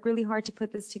 We work really hard to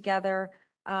put this together.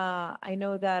 I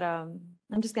know that,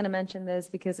 I'm just going to mention this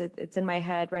because it's in my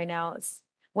head right now. It's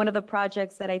one of the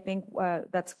projects that I think,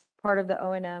 that's part of the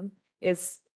O&M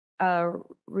is,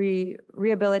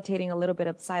 rehabilitating a little bit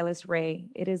of Silas Ray.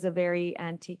 It is a very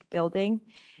antique building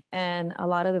and a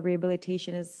lot of the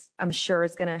rehabilitation is, I'm sure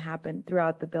is going to happen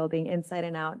throughout the building inside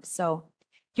and out. So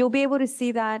you'll be able to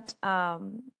see that,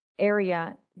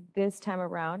 area this time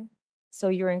around. So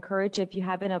you're encouraged if you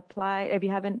haven't applied, if you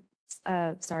haven't,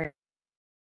 sorry,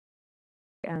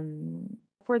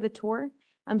 for the tour,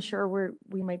 I'm sure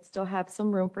we might still have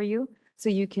some room for you. So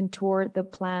you can tour the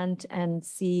plant and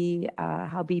see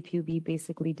how BPUB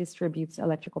basically distributes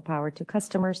electrical power to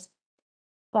customers.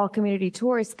 Fall community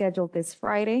tour is scheduled this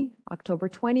Friday, October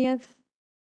 20th,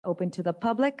 open to the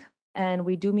public. And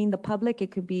we do mean the public,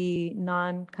 it could be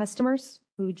non-customers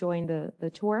who join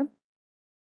the tour.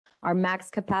 Our max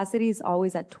capacity is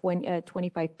always at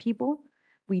 25 people.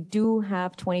 We do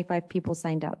have 25 people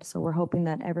signed up, so we're hoping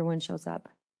that everyone shows up.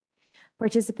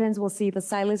 Participants will see the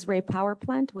Silas Ray Power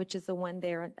Plant, which is the one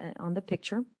there on the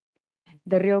picture.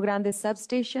 The Rio Grande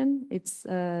substation, it's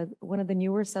one of the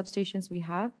newer substations we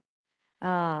have.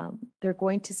 They're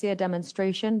going to see a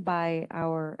demonstration by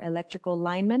our electrical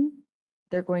linemen.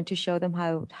 They're going to show them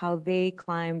how they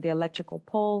climb the electrical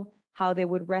pole, how they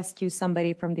would rescue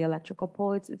somebody from the electrical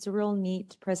pole. It's a real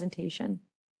neat presentation.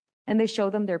 And they show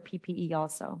them their PPE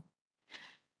also.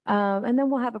 And then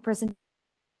we'll have a presentation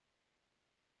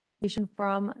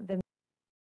from them.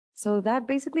 So that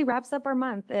basically wraps up our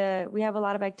month. We have a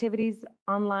lot of activities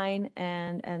online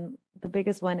and the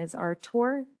biggest one is our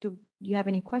tour. Do you have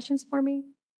any questions for me?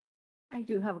 I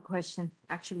do have a question,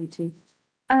 actually, too.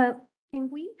 Can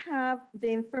we have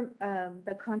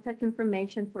the contact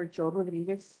information for Joe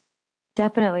Rodriguez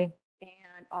Definitely.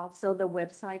 and also the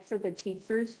website for the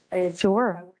teachers?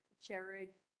 Sure. I would share it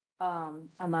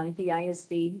among the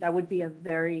ISD. That would be a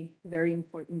very, very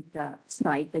important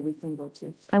site that we can go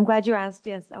to. I'm glad you asked.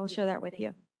 Yes, I will share that with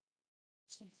you.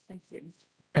 Thank you.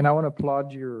 And I want to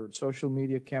applaud your social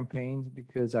media campaigns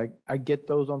because I get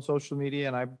those on social media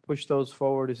and I push those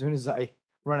forward as soon as I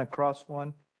run across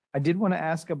one. I did want to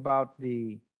ask about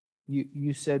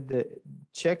you said the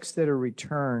checks that are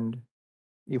returned,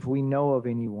 if we know of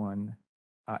anyone,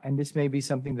 and this may be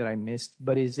something that I missed,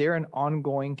 but is there an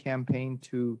ongoing campaign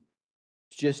to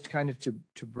just kind of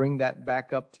to bring that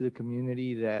back up to the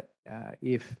community that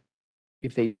if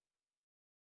they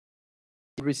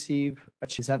receive a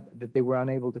check that they were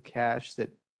unable to cash, that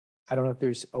I don't know if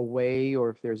there's a way or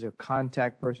if there's a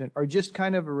contact person or just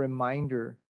kind of a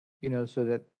reminder, so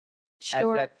that as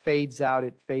Sure. that fades out,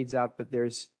 it fades out, but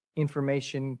there's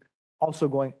information also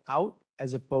going out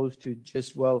as opposed to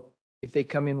just, well, if they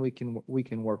come in, we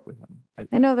can work with them.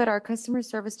 I know that our customer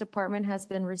service department has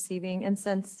been receiving, and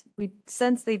since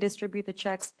they distribute the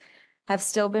checks, have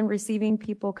still been receiving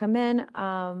people come in.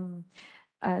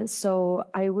 So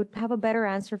I would have a better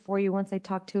answer for you once I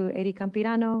talk to Eddie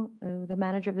Campirano, the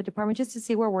manager of the department, just to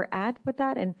see where we're at with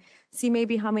that and see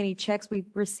maybe how many checks we've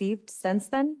received since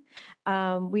then.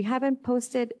 We haven't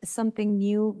posted something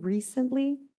new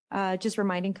recently, just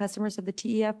reminding customers of the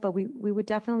TEF, but we would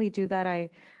definitely do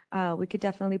that. We could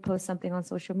definitely post something on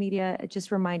social media,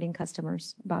 just reminding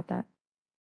customers about that.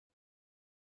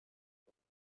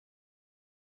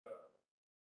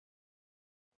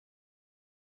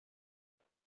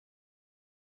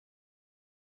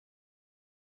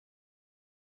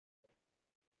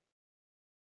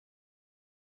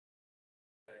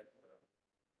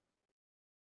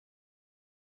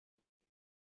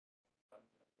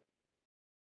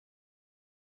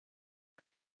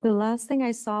 The last thing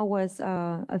I saw was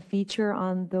a feature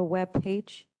on the web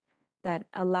page that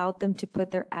allowed them to put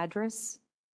their address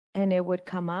and it would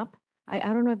come up. I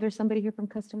don't know if there's somebody here from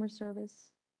customer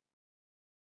service.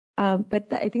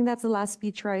 But I think that's the last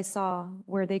feature I saw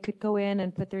where they could go in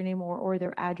and put their name or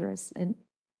their address and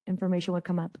information would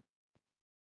come up.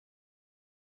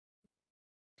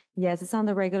 Yes, it's on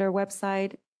the regular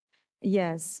website.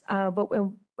 Yes,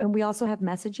 and we also have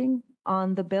messaging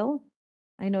on the bill.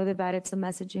 I know they've added some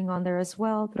messaging on there as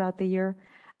well throughout the year.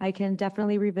 I can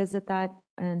definitely revisit that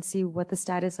and see what the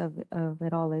status of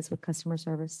it all is with customer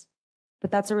service. But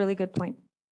that's a really good point.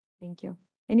 Thank you.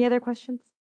 Any other questions?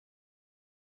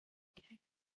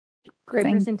 Great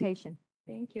Thank- presentation.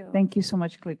 Thank you. Thank you so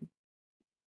much, Clayton.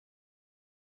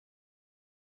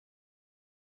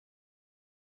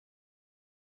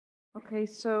 Okay,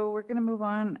 so we're going to move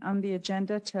on the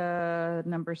agenda to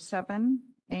number 7,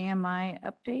 AMI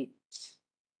update.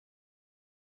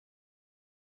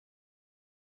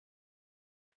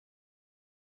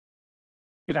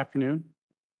 Good afternoon.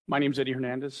 My name is Eddie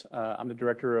Hernandez. I'm the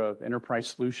Director of Enterprise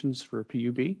Solutions for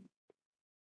PUB.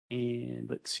 And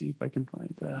let's see if I can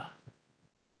find the.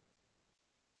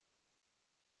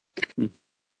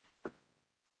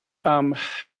 Let's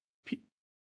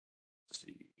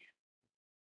see.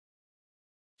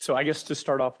 So I guess to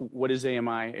start off, what is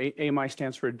AMI? AMI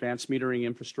stands for Advanced Metering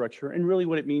Infrastructure, and really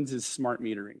what it means is smart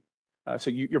metering. So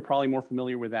you're probably more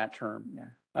familiar with that term.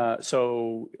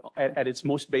 So at its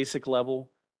most basic level,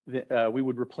 we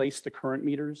would replace the current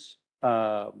meters.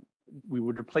 We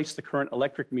would replace the current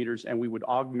electric meters, and we would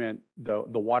augment the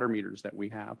water meters that we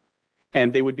have,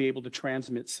 and they would be able to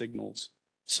transmit signals.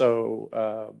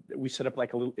 So we set up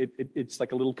like a little. It's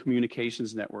like a little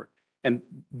communications network, and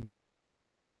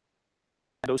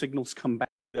those signals come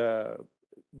back. The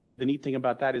neat thing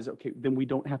about that is, okay, then we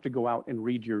don't have to go out and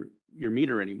read your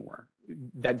meter anymore.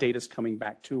 That data is coming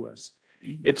back to us.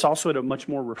 It's also at a much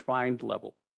more refined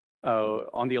level.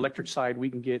 On the electric side,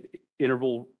 we can get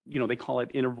interval, they call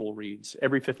it interval reads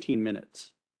every 15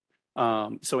 minutes.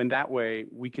 So in that way,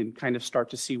 we can kind of start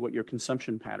to see what your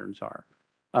consumption patterns are.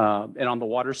 And on the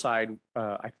water side,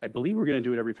 I believe we're going to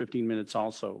do it every 15 minutes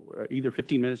also, either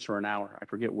 15 minutes or an hour. I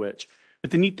forget which.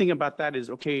 But the neat thing about that is,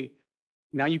 okay,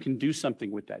 now you can do something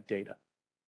with that data.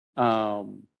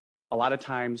 A lot of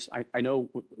times, I know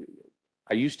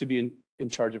I used to be in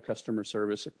charge of customer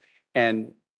service,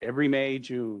 and every May,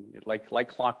 June, like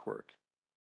clockwork,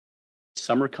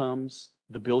 summer comes,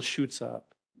 the bill shoots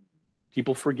up.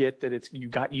 People forget that you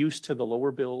got used to the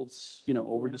lower bills,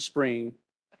 over the spring,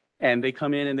 and they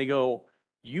come in and they go,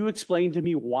 you explain to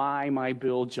me why my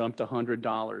bill jumped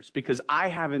 $100 because I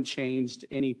haven't changed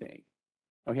anything.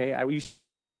 Okay, I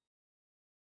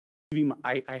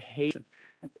hate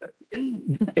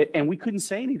it. And we couldn't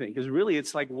say anything because really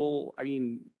it's like, well, I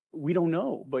mean, we don't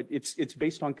know, but it's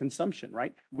based on consumption,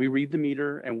 right? We read the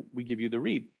meter and we give you the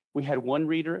read. We had one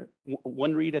read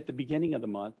at the beginning of the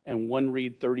month and one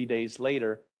read 30 days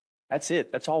later. That's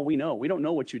it. That's all we know. We don't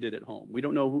know what you did at home. We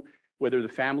don't know whether the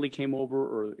family came over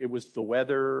or it was the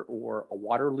weather or a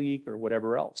water leak or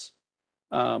whatever else.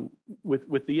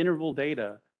 With the interval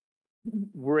data,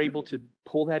 we're able to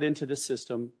pull that into the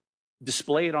system,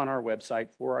 display it on our website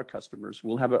for our customers.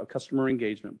 We'll have a customer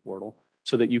engagement portal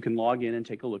so that you can log in and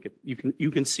take a look at. You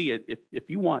can see it if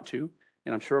you want to,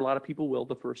 and I'm sure a lot of people will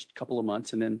the first couple of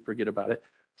months and then forget about it.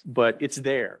 But it's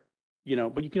there,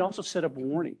 But you can also set up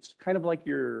warnings, kind of like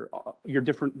the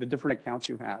different accounts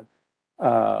you have.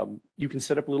 You can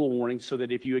set up little warnings so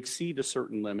that if you exceed a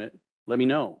certain limit, let me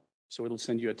know. So it'll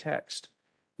send you a text.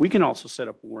 We can also set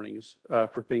up warnings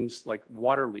for things like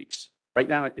water leaks. Right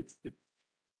now,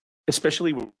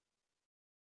 especially with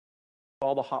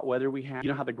all the hot weather we have,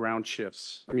 how the ground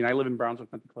shifts. I mean, I live in Brownsville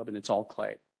Country Club and it's all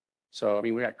clay. So, I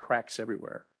mean, we got cracks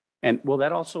everywhere. And well,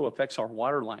 that also affects our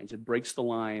water lines. It breaks the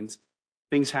lines,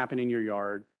 things happen in your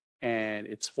yard. And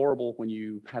it's horrible when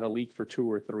you had a leak for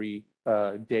 2 or 3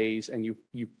 days and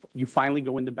you finally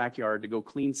go in the backyard to go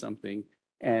clean something.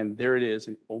 And there it is.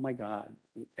 And oh my God.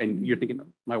 And you're thinking,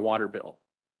 my water bill,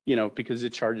 because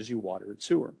it charges you water and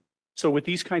sewer. So with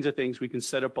these kinds of things, we can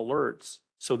set up alerts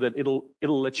so that it'll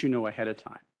let you know ahead of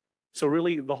time. So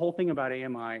really, the whole thing about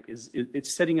AMI is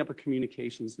it's setting up a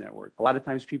communications network. A lot of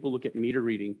times people look at meter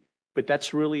reading, but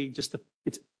that's really just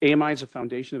AMI is a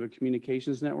foundation of a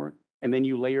communications network, and then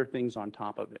you layer things on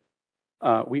top of it.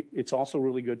 It's also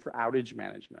really good for outage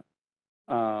management.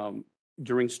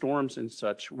 During storms and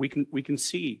such, we can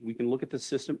look at the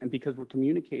system, and because we're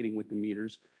communicating with the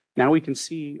meters, now we can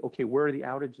see, okay, where are the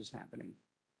outages happening?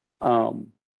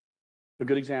 A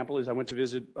good example is I went to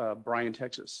visit Bryan,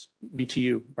 Texas,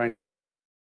 BTU, Bryan,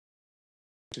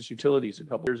 Texas Utilities a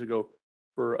couple years ago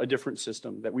for a different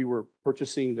system that we were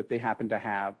purchasing that they happened to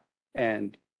have.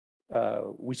 And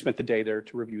we spent the day there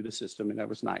to review the system, and that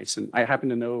was nice. And I happen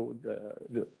to know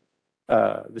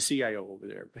the CIO over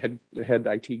there, the head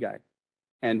IT guy.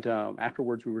 And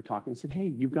afterwards we were talking and said,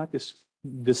 hey, you've got this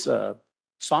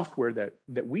software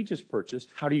that we just purchased.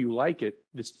 How do you like it?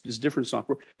 This different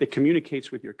software that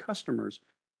communicates with your customers.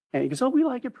 And he goes, oh, we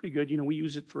like it pretty good. We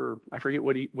use it for, I forget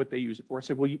what they use it for. I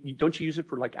said, well, don't you use it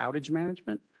for like outage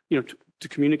management, to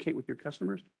communicate with your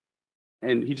customers?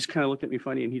 And he just kind of looked at me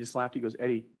funny and he just laughed. He goes,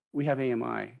 Eddie, we have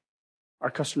AMI. Our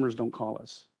customers don't call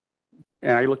us.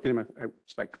 And I looked at him, I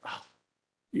was like, oh.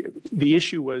 The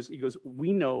issue was, he goes,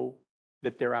 we know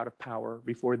that they're out of power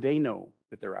before they know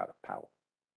that they're out of power.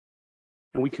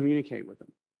 And we communicate with them.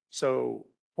 So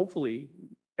hopefully,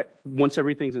 once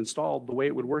everything's installed, the way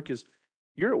it would work is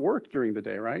you're at work during the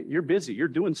day, right? You're busy, you're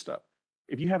doing stuff.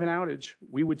 If you have an outage,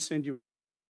 we would send you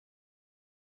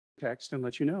a text and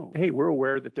let you know, hey, we're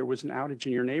aware that there was an outage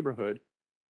in your neighborhood.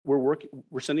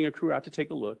 we're sending a crew out to take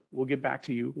a look. We'll get back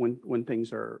to you when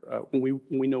things are, when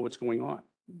we know what's going on.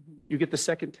 You get the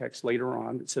second text later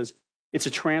on that says, it's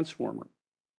a transformer.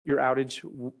 Your outage,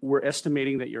 we're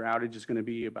estimating that your outage is going to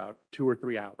be about 2 or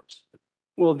 3 hours.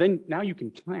 Well, then now you can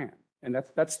plan. And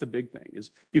that's the big thing is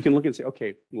you can look and say,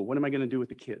 okay, well, what am I going to do with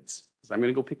the kids? 'Cause I'm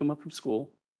going to go pick them up from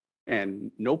school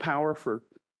and no power for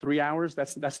 3 hours.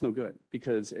 That's no good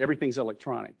because everything's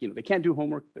electronic. You know, they can't do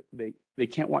homework. They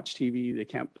can't watch TV. They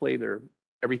can't play their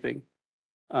everything.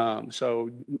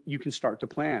 So you can start to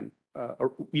plan,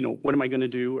 or, you know, what am I going to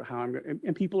do? Or how I'm going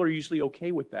and people are usually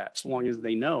okay with that so long as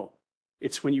they know.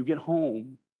 It's when you get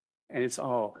home and it's,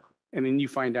 oh, and then you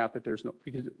find out that there's no,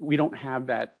 because we don't have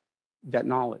that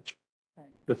knowledge.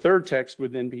 The third text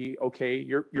would then be, okay,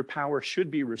 your power should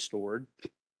be restored.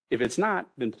 If it's not,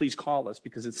 then please call us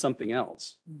because it's something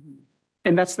else.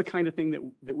 And that's the kind of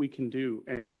thing that we can do.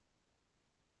 And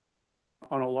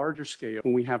on a larger scale,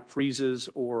 when we have freezes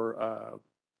or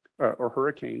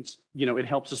hurricanes, you know, it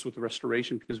helps us with the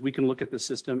restoration because we can look at the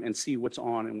system and see what's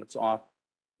on and what's off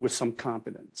with some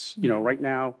confidence. You know, right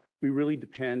now, we really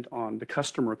depend on the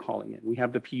customer calling in. We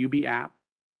have the PUB app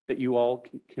that you all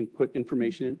can put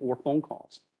information in or phone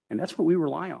calls. And that's what we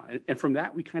rely on. And from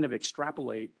that, we kind of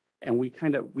extrapolate and we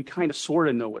kind of sort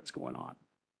of know what's going on.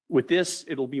 With this,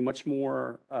 it'll be much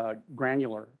more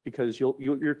granular because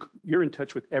you're in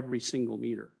touch with every single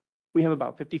meter. We have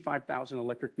about 55,000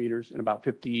 electric meters and about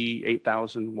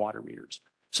 58,000 water meters.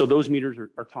 So those meters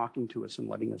are talking to us and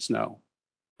letting us know.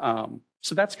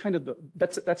 So that's kind of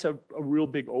that's a real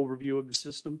big overview of the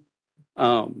system.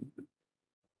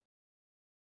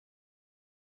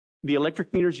 The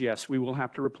electric meters, yes, we will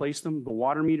have to replace them. The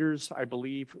water meters, I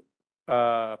believe,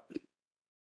 we're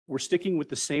sticking with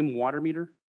the same water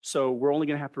meter. So we're only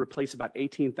going to have to replace about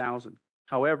 18,000.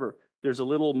 However, there's a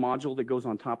little module that goes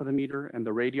on top of the meter and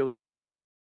the radio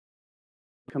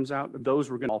comes out. Those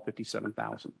we're going to all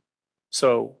 57,000.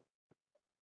 So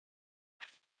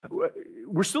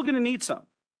we're still going to need some,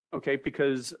 okay,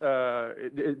 because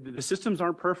the systems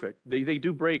aren't perfect. They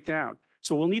do break down.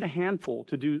 So we'll need a handful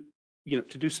to do, you know,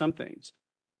 to do some things.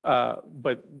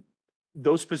 But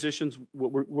those positions,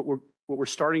 what we're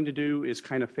starting to do is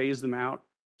kind of phase them out.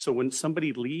 So when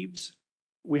somebody leaves,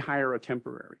 we hire a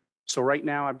temporary. So right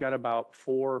now I've got about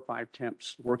 4 or 5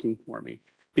 temps working for me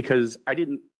because I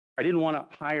didn't want to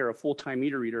hire a full-time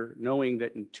meter reader knowing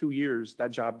that in 2 years that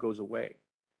job goes away.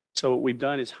 So what we've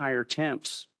done is hire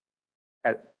temps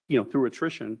at, you know, through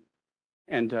attrition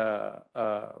and, you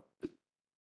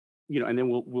know, and then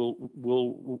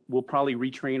we'll probably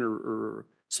retrain or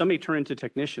some may turn into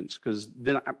technicians because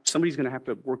then somebody's going to have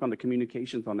to work on the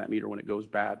communications on that meter when it goes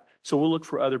bad. So we'll look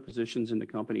for other positions in the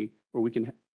company where we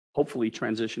can hopefully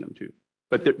transition them to.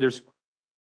 But there's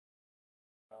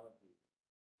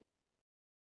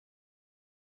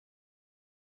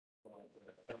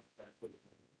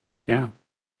yeah.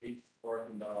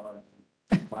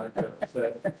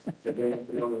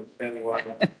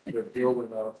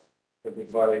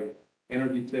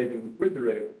 Energy saving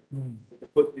refrigerator.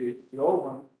 Put the old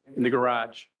one In the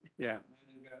garage. Yeah.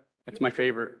 That's my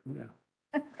favorite.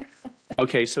 Yeah.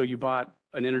 Okay, so you bought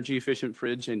an energy efficient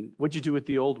fridge and what'd you do with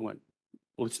the old one?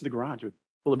 Well, it's in the garage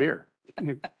full of beer.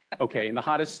 Okay, in the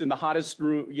hottest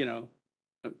room, you know.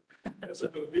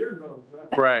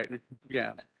 Right.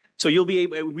 Yeah. So you'll be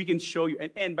able, we can show you,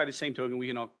 and by the same token,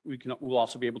 we'll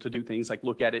also be able to do things like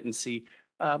look at it and see.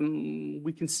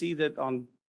 We can see that on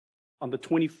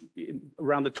the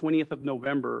around the 20th of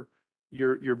November,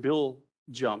 your bill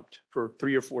jumped for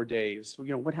 3 or 4 days. So,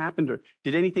 you know, what happened? Or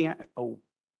did anything? Oh,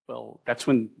 well, that's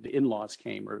when the in-laws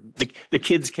came or the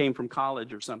kids came from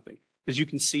college or something. Because you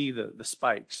can see the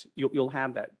spikes. You'll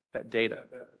have that data.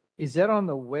 Is that on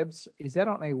the is that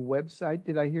on a website?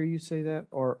 Did I hear you say that?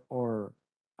 Or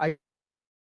I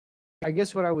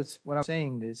guess what I'm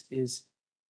saying is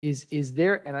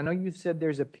there, and I know you said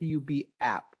there's a PUB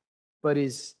app, but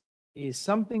is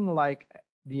something like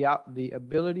the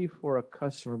ability for a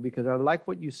customer, because I like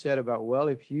what you said about, well,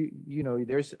 if you know,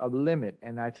 there's a limit,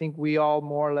 and I think we all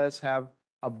more or less have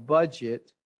a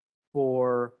budget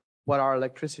for what our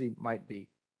electricity might be,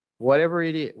 whatever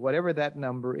it is, whatever that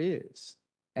number is.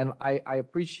 And I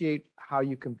appreciate how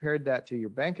you compared that to your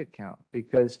bank account,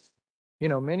 because, you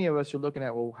know, many of us are looking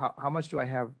at, well, how much do I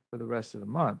have for the rest of the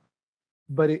month?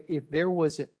 But if there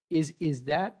was, is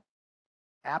that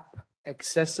app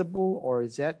accessible, or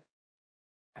is that?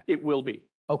 It will be.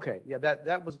 Okay, yeah,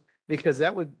 that was, because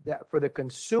that for the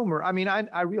consumer, I mean,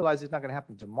 I realize it's not gonna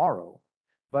happen tomorrow,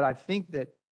 but I think that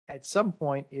at some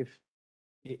point, if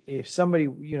somebody,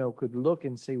 you know, could look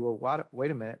and say, well,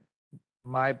 wait a minute,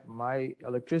 my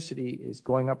electricity is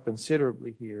going up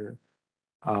considerably here,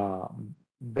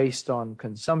 based on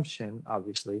consumption,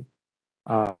 obviously.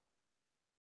 Uh,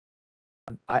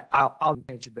 I'll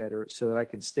manage better so that I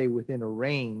can stay within a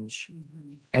range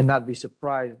and not be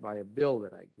surprised by a bill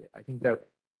that I get. I think that,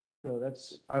 so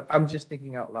I'm just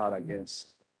thinking out loud, I guess.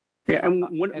 Yeah, and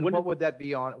And what would that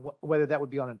be on, whether that would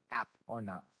be on an app or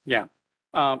not? yeah,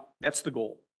 that's the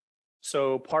goal.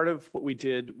 So part of what we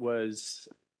did was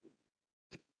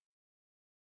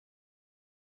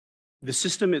the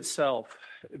system itself,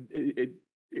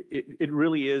 it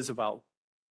really is about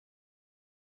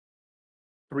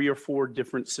 3 or 4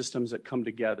 different systems that come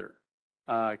together.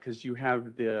 Because you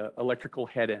have the electrical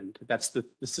head end. That's the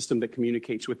system that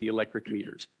communicates with the electric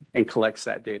meters and collects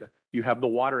that data. You have the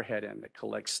water head end that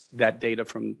collects that data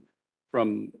from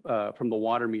the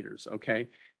water meters, okay?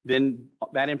 Then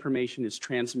that information is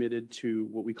transmitted to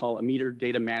what we call a meter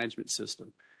data management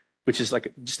system, which is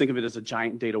like, just think of it as a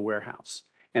giant data warehouse.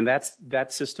 And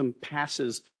that system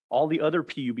passes all the other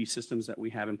PUB systems that we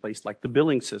have in place, like the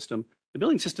billing system. The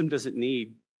billing system doesn't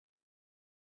need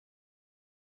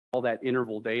all that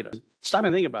interval data. Stop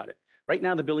and think about it. Right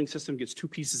now, the billing system gets 2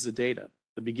 pieces of data,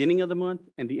 the beginning of the month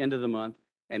and the end of the month,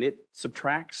 and it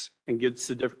subtracts and gives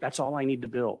the difference. That's all I need to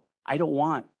bill. I don't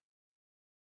want.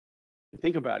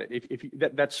 Think about it. If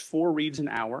that's 4 reads an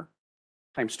hour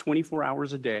times 24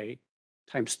 hours a day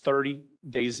times 30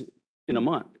 days in a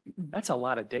month. That's a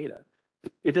lot of data.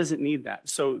 It doesn't need that.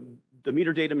 So the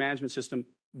meter data management system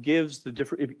gives the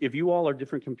different, if you all are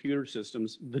different computer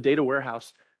systems, the data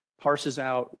warehouse parses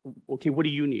out, okay, what do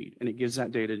you need? And it gives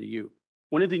that data to you.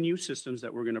 One of the new systems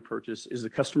that we're going to purchase is the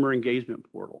customer engagement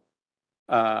portal.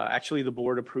 Actually, the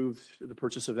board approved the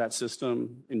purchase of that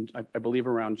system in, I believe,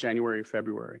 around January,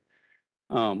 February.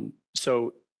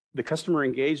 So the customer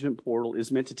engagement portal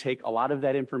is meant to take a lot of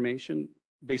that information,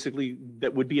 basically,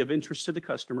 that would be of interest to the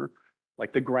customer,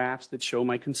 like the graphs that show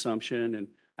my consumption, and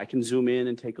I can zoom in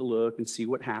and take a look and see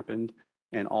what happened,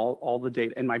 and all the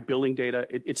data and my billing data.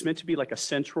 It's meant to be like a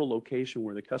central location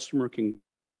where the customer can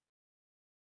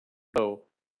go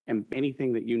and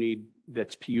anything that you need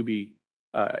that's PUB,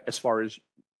 as far as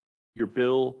your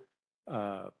bill,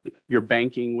 your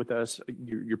banking with us,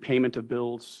 your payment of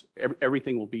bills,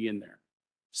 everything will be in there.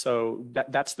 So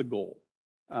that's the goal,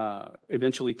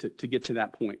 eventually to get to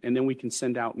that point. And then we can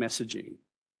send out messaging,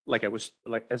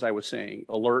 as I was saying,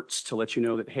 alerts to let you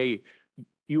know that, hey,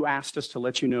 you asked us to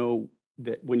let you know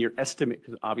that when your estimate,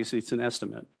 because obviously it's an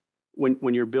estimate,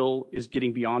 when your bill is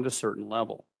getting beyond a certain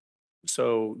level.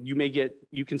 So you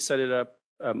can set it up.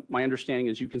 My understanding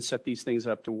is you can set these things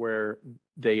up to where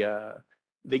they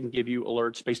can give you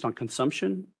alerts based on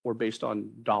consumption or based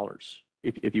on dollars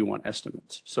if you want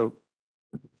estimates. So.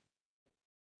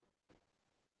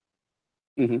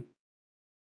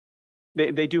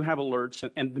 They do have alerts,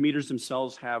 and the meters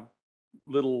themselves have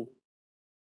little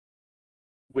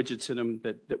widgets in them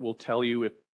that will tell you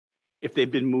if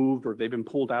they've been moved or if they've been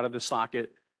pulled out of the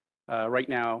socket. Right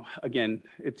now, again,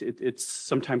 it's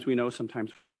sometimes we know,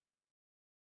 sometimes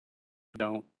we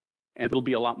don't, and it'll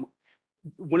be a lot more.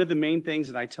 One of the main things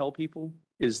that I tell people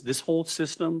is this whole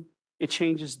system, it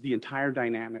changes the entire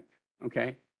dynamic,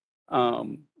 okay?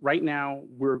 Right now,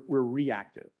 we're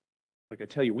reactive. Like I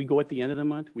tell you, we go at the end of the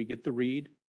month, we get the read,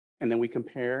 and then we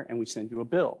compare and we send you a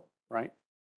bill, right?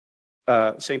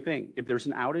 Same thing. If there's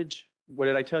an outage, what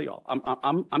did I tell y'all?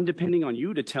 I'm depending on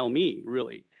you to tell me,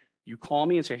 really. You call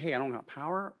me and say, hey, I don't have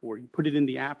power, or you put it in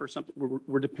the app or something.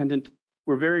 We're dependent.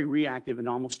 We're very reactive in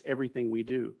almost everything we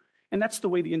do. And that's the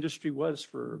way the industry was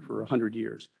for 100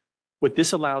 years. What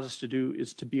this allows us to do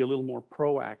is to be a little more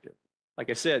proactive. Like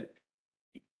I said,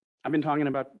 I've been talking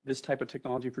about this type of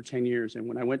technology for 10 years. And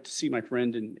when I went to see my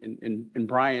friend in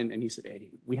Brian, and he said,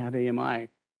 Eddie, we have AMI.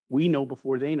 We know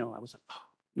before they know. I was like, oh,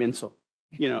 mental,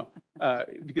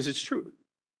 because it's true.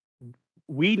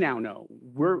 We now know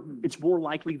it's more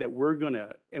likely that we're gonna.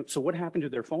 And so what happened to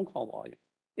their phone call volume?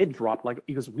 It dropped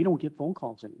because we don't get phone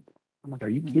calls anymore. I'm like, are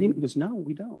you kidding? He goes, no,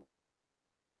 we don't.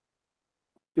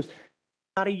 Just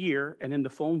about a year, and then the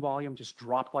phone volume just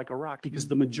dropped like a rock because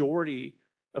the majority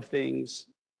of things,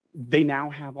 they now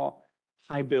have all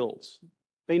high bills.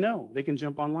 They know they can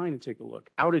jump online and take a look.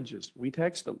 Outages, we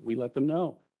text them, we let them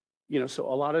know. So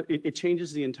a lot of it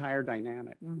changes the entire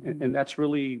dynamic. And that's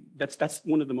really, that's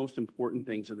one of the most important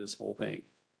things of this whole thing.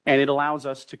 And it allows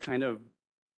us to kind of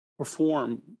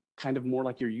perform kind of more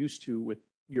like you're used to with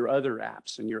your other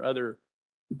apps and your other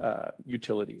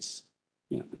utilities.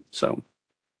 So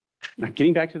now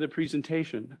getting back to the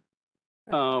presentation,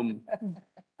 I'll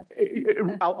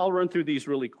run through these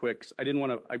really quick. I didn't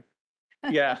want to,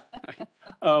 yeah.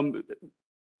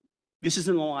 This is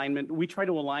in alignment. We try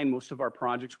to align most of our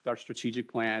projects with our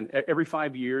strategic plan. Every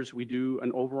 5 years, we do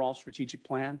an overall strategic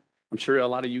plan. I'm sure a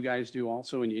lot of you guys do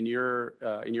also in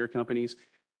your companies.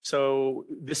 So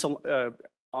this,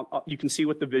 you can see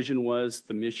what the vision was,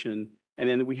 the mission, and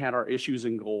then we had our issues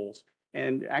and goals.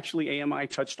 And actually, AMI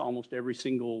touched almost every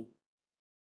single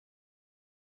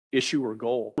issue or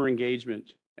goal for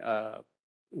engagement,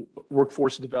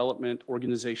 workforce development,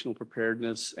 organizational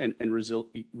preparedness, and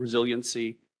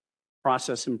resiliency,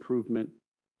 process improvement,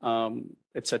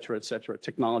 et cetera,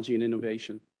 technology and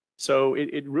innovation. So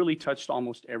it really touched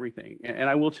almost everything. And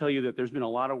I will tell you that there's been a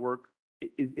lot of work.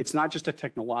 It's not just a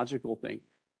technological thing.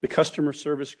 The customer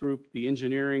service group, the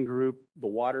engineering group, the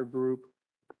water group,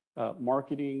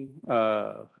 marketing,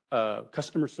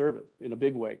 customer service in a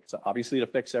big way. So obviously it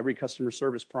affects every customer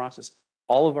service process.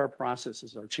 All of our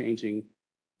processes are changing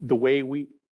the way we,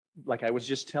 like I was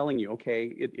just telling you,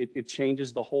 okay, it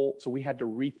changes the whole, so we had to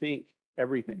rethink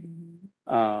everything.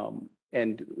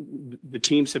 And the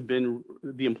teams have been,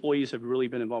 the employees have really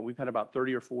been involved. We've had about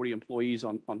 30 or 40 employees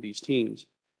on these teams.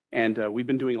 And we've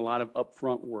been doing a lot of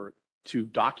upfront work to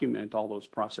document all those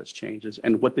process changes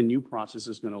and what the new process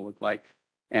is going to look like.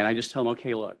 And I just tell them,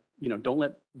 okay, look, you know, don't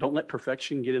let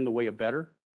perfection get in the way of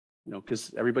better, you know,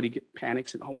 because everybody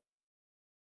panics and, oh,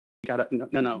 you gotta,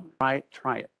 no,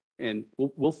 try it. And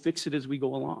we'll fix it as we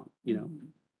go along, you know.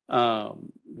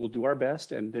 We'll do our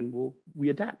best and then we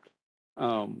adapt.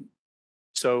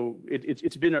 So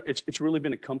it's really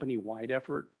been a company-wide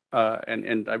effort.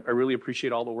 And I really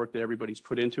appreciate all the work that everybody's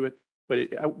put into it. But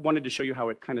I wanted to show you how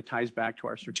it kind of ties back to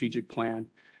our strategic plan.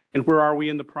 And where are we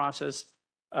in the process?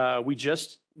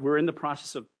 We're in the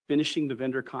process of finishing the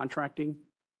vendor contracting.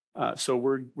 So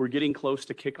we're getting close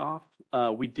to kickoff.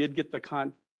 We did get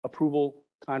the approval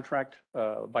contract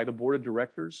by the board of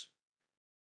directors.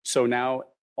 So now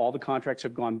all the contracts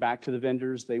have gone back to the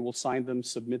vendors. They will sign them,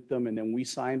 submit them, and then we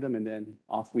sign them, and then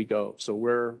off we go. So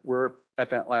we're at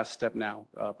that last step now,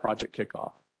 project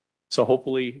kickoff. So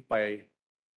hopefully by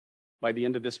the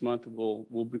end of this month,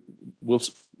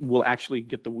 we'll actually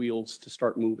get the wheels to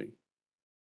start moving.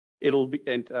 It'll be,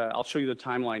 and I'll show you the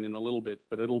timeline in a little bit,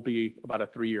 but it'll be about a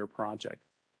 3-year project.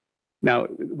 Now,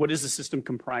 what does the system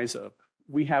comprise of?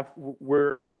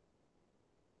 We're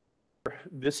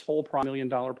this whole $1 million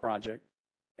project,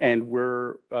 and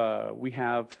we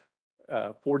have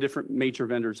 4 different major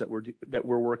vendors that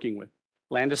we're working with.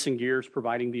 Landis & Gears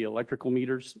providing the electrical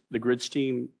meters, the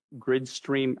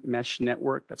Gridstream Mesh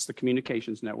Network, that's the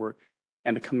communications network,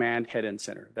 and the Command Head-End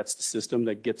Center. That's the system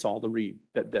that gets all the read,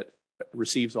 that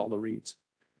receives all the reads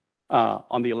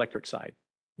on the electric side.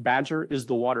 Badger is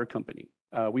the water company.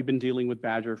 We've been dealing with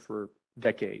Badger for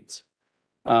decades.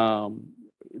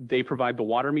 They provide the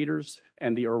water meters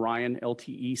and the Orion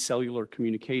LTE cellular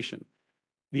communication.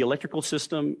 The electrical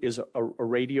system is a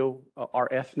radio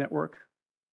RF network.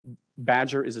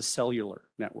 Badger is a cellular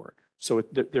network. So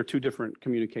they're 2 different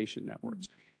communication networks.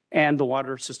 And the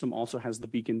water system also has the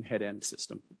Beacon head-end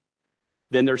system.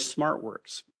 Then there's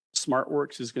SmartWorks.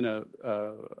 SmartWorks is going to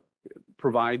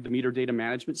provide the meter data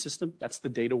management system. That's the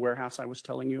data warehouse I was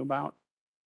telling you about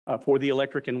for the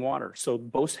electric and water. So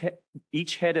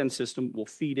each head-end system will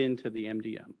feed into the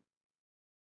MDM.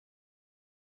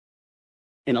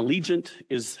 And Allegiant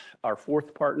is our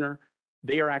 4th partner.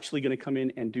 They are actually going to come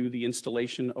in and do the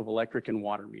installation of electric and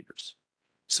water meters.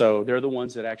 So they're the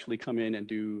ones that actually come in and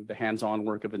do the hands-on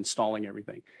work of installing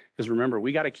everything. Because remember,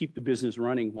 we got to keep the business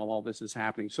running while all this is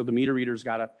happening. So the meter readers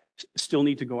still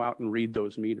need to go out and read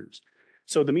those meters.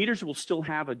 So the meters will still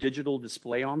have a digital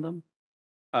display on them.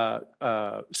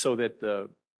 So that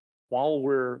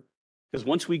because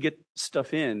once we get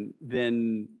stuff in,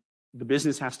 then the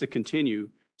business has to continue.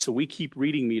 So we keep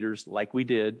reading meters like we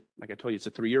did. Like I told you, it's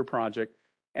a 3-year project.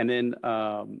 And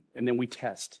then we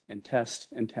test and test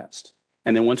and test.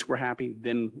 And then once we're happy,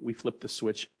 then we flip the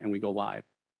switch and we go live.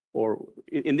 Or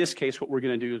in this case, what we're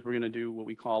going to do is we're going to do what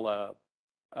we call a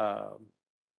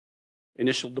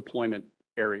initial deployment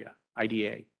area,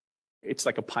 IDA. It's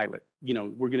like a pilot. You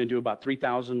know, we're going to do about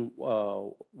 3,000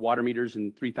 water meters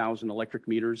and 3,000 electric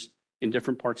meters in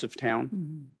different parts of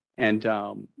town. And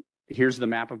here's the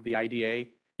map of the IDA.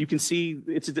 You can see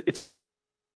it's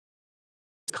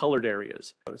colored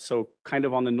areas. So kind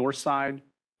of on the north side,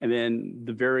 and then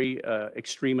the very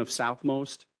extreme of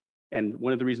southmost. And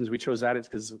one of the reasons we chose that is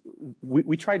because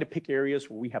we tried to pick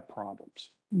areas where we have problems.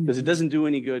 Because it doesn't do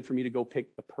any good for me to go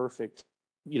pick the perfect,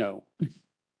 you know,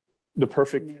 the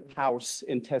perfect house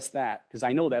and test that, because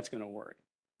I know that's going to work.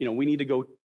 You know, we need to go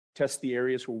test the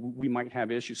areas where we might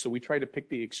have issues. So we try to pick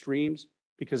the extremes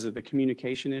because of the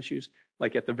communication issues.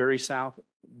 Like at the very south,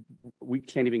 we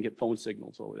can't even get phone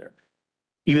signals over there.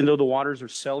 even though the waters are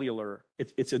cellular,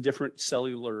 it's a different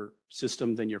cellular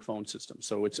system than your phone system.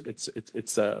 So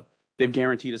they've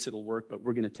guaranteed us it'll work, but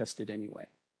we're going to test it anyway.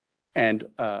 And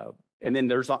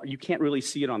then you can't really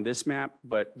see it on this map,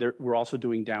 but we're also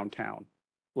doing downtown,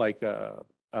 like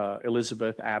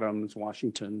Elizabeth, Adams,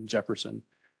 Washington, Jefferson.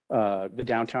 The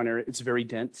downtown area, it's very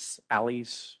dense,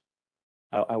 alleys.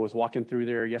 I was walking through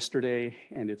there yesterday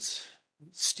and it's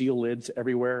steel lids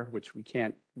everywhere, which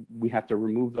we have to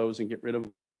remove those and get rid of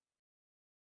them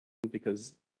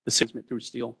because the six went through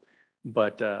steel.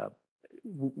 But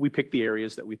we picked the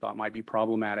areas that we thought might be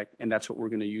problematic, and that's what we're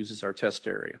going to use as our test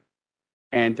area.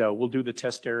 And we'll do the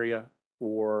test area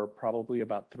for probably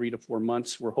about 3 to 4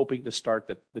 months. We're hoping to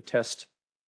start the test,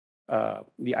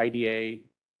 the IDA,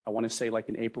 I want to say like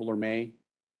in April or May.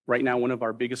 Right now, one of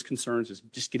our biggest concerns is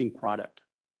just getting product.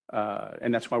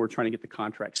 And that's why we're trying to get the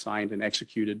contract signed and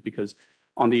executed, because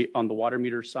on the water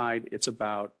meter side, it's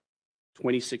about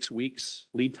 26 weeks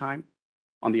lead time.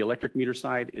 On the electric meter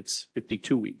side, it's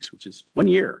 52 weeks, which is 1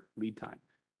 year lead time.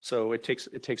 So it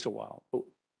takes a while. But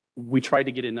we try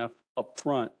to get enough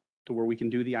upfront to where we can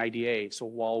do the IDA. So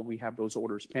while we have those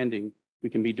orders pending, we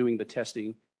can be doing the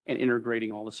testing and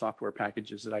integrating all the software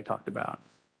packages that I talked about.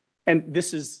 And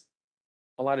this is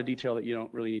a lot of detail that you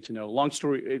don't really need to know. Long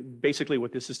story, basically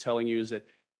what this is telling you is that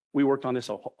we worked on this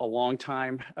a long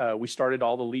time. We started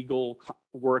all the legal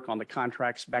work on the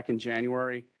contracts back in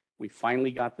January. We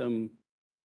finally got them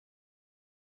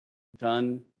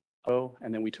done.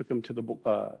 And then we took them to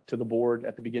the board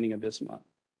at the beginning of this month.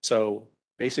 So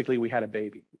basically we had a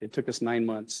baby. It took us 9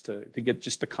 months to get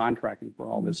just the contracting for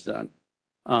all this done.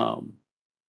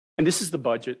 And this is the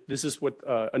budget. This is what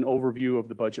an overview of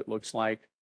the budget looks like.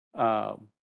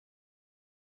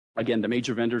 Again, the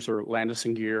major vendors are Landis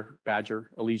 & Gear, Badger,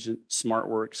 Allegiant,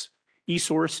 SmartWorks.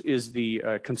 eSource is the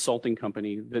consulting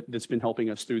company that's been helping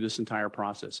us through this entire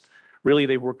process. Really,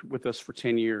 they worked with us for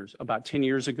 10 years. About 10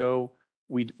 years ago,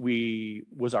 we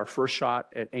was our first shot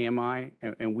at AMI,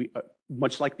 and we,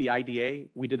 much like the IDA,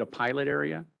 we did a pilot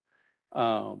area.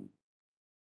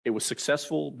 It was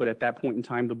successful, but at that point in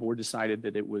time, the board decided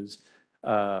that it was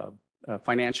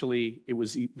financially, it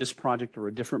was this project or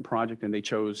a different project, and they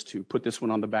chose to put this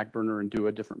one on the back burner and do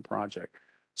a different project.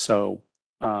 So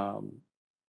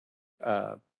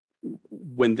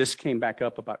when this came back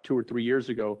up about 2 or 3 years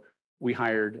ago, we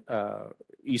hired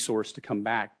eSource to come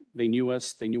back. They knew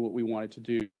us, they knew what we wanted to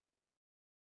do,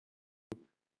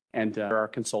 and they're our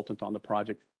consultant on the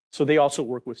project. So they also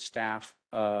work with staff,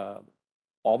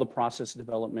 all the process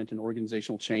development and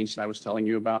organizational change that I was telling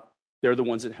you about. They're the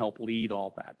ones that help lead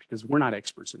all that, because we're not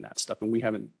experts in that stuff and we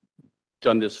haven't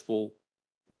done this full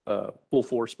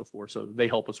force before. So they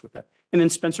help us with that. And then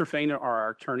Spencer Fain are our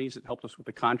attorneys that helped us with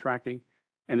the contracting.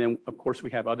 And then of course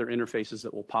we have other interfaces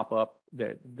that will pop up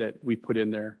that we put in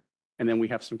there. And then we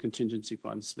have some contingency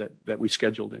funds that we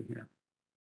scheduled in here.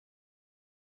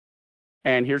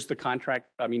 And here's the contract.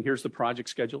 I mean, here's the project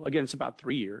schedule. Again, it's about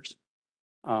 3 years.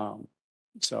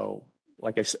 So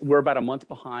like I said, we're about a month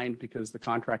behind because the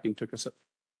contracting took us,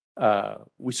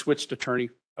 we switched attorney,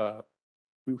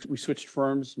 we switched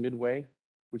firms midway,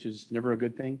 which is never a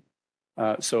good thing.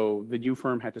 So the new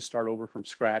firm had to start over from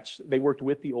scratch. They worked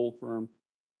with the old firm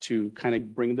to kind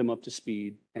of bring them up to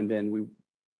speed. And then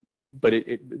but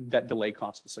that delay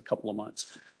cost us a couple of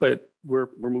months, but we're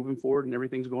moving forward and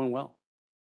everything's going well.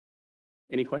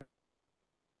 Any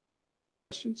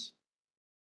questions?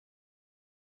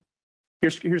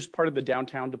 Here's part of the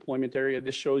downtown deployment area.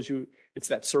 This shows you, it's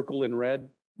that circle in red.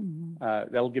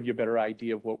 That'll give you a better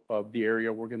idea of the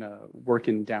area we're gonna work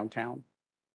in downtown.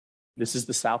 This is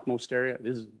the southmost area.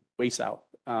 This is way south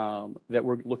that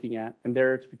we're looking at. And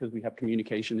there it's because we have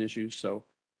communication issues. So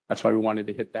that's why we wanted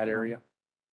to hit that area.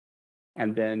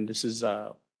 And then this is,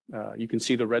 you can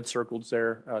see the red circles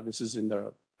there. This is in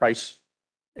the Price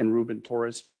and Ruben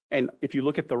Torres. And if you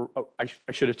look at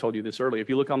I should have told you this earlier. If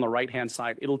you look on the right-hand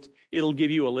side, it'll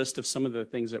give you a list of some of the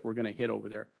things that we're going to hit over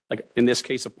there. Like in this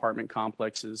case, apartment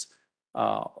complexes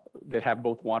that have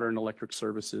both water and electric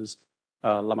services,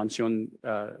 La Mansión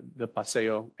de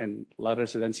Paseo and La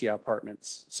Residencia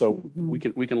apartments. So we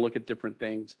can look at different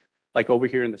things. Like over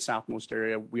here in the southmost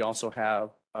area, we also have,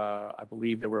 I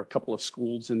believe there were a couple of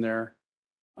schools in there,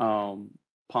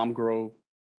 Palm Grove.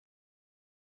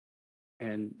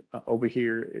 And over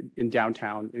here in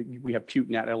downtown, we have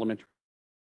Putenat Elementary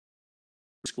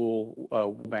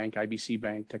School, Bank, IBC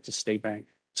Bank, Texas State Bank.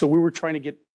 So we were trying to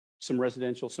get some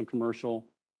residential, some commercial,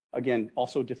 again,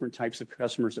 also different types of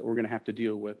customers that we're going to have to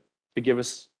deal with to give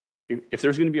us, if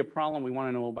there's going to be a problem, we want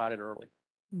to know about it early,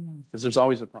 because there's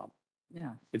always a problem.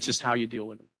 Yeah. It's just how you deal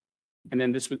with it. And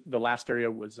then the last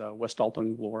area was West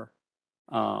Alton Glore.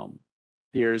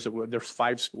 There's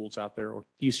 5 schools out there,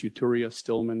 East Uturia,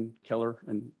 Stillman, Keller,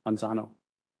 and Anzano.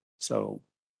 So.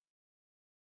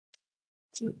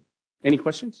 Any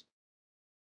questions?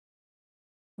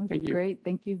 Thank you. Great,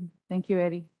 thank you. Thank you,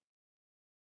 Eddie.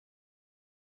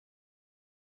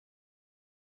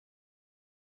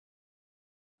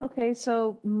 Okay,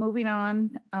 so moving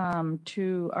on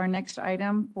to our next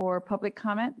item for public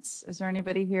comments. Is there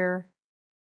anybody here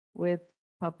with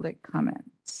public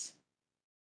comments?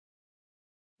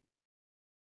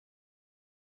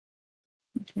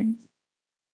 Okay.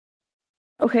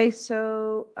 Okay,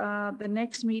 so the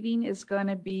next meeting is going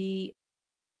to be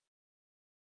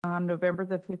on November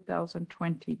the 5th,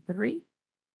 2023.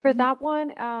 For that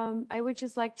one, I would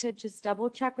just like to just double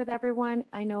check with everyone.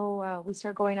 I know we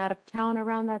start going out of town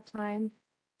around that time.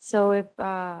 So if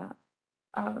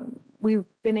we've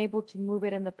been able to move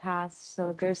it in the past,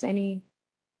 so if there's any.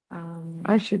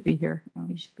 I should be here.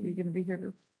 You're going to be here.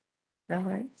 Is that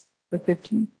right? The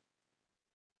 15th?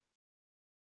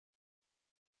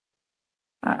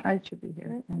 I should be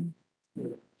here. And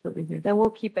she'll be here. Then we'll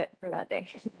keep it for that day.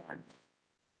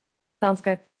 Sounds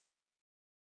good.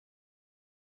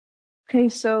 Okay,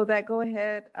 so that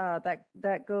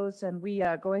goes and we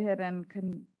go ahead and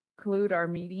conclude our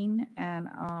meeting. And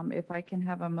if I can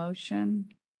have a motion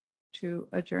to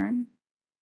adjourn.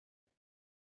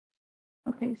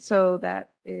 Okay, so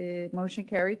that motion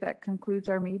carried. That concludes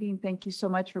our meeting. Thank you so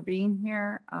much for being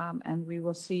here. And we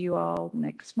will see you all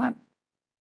next month.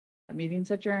 The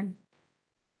meeting's adjourned.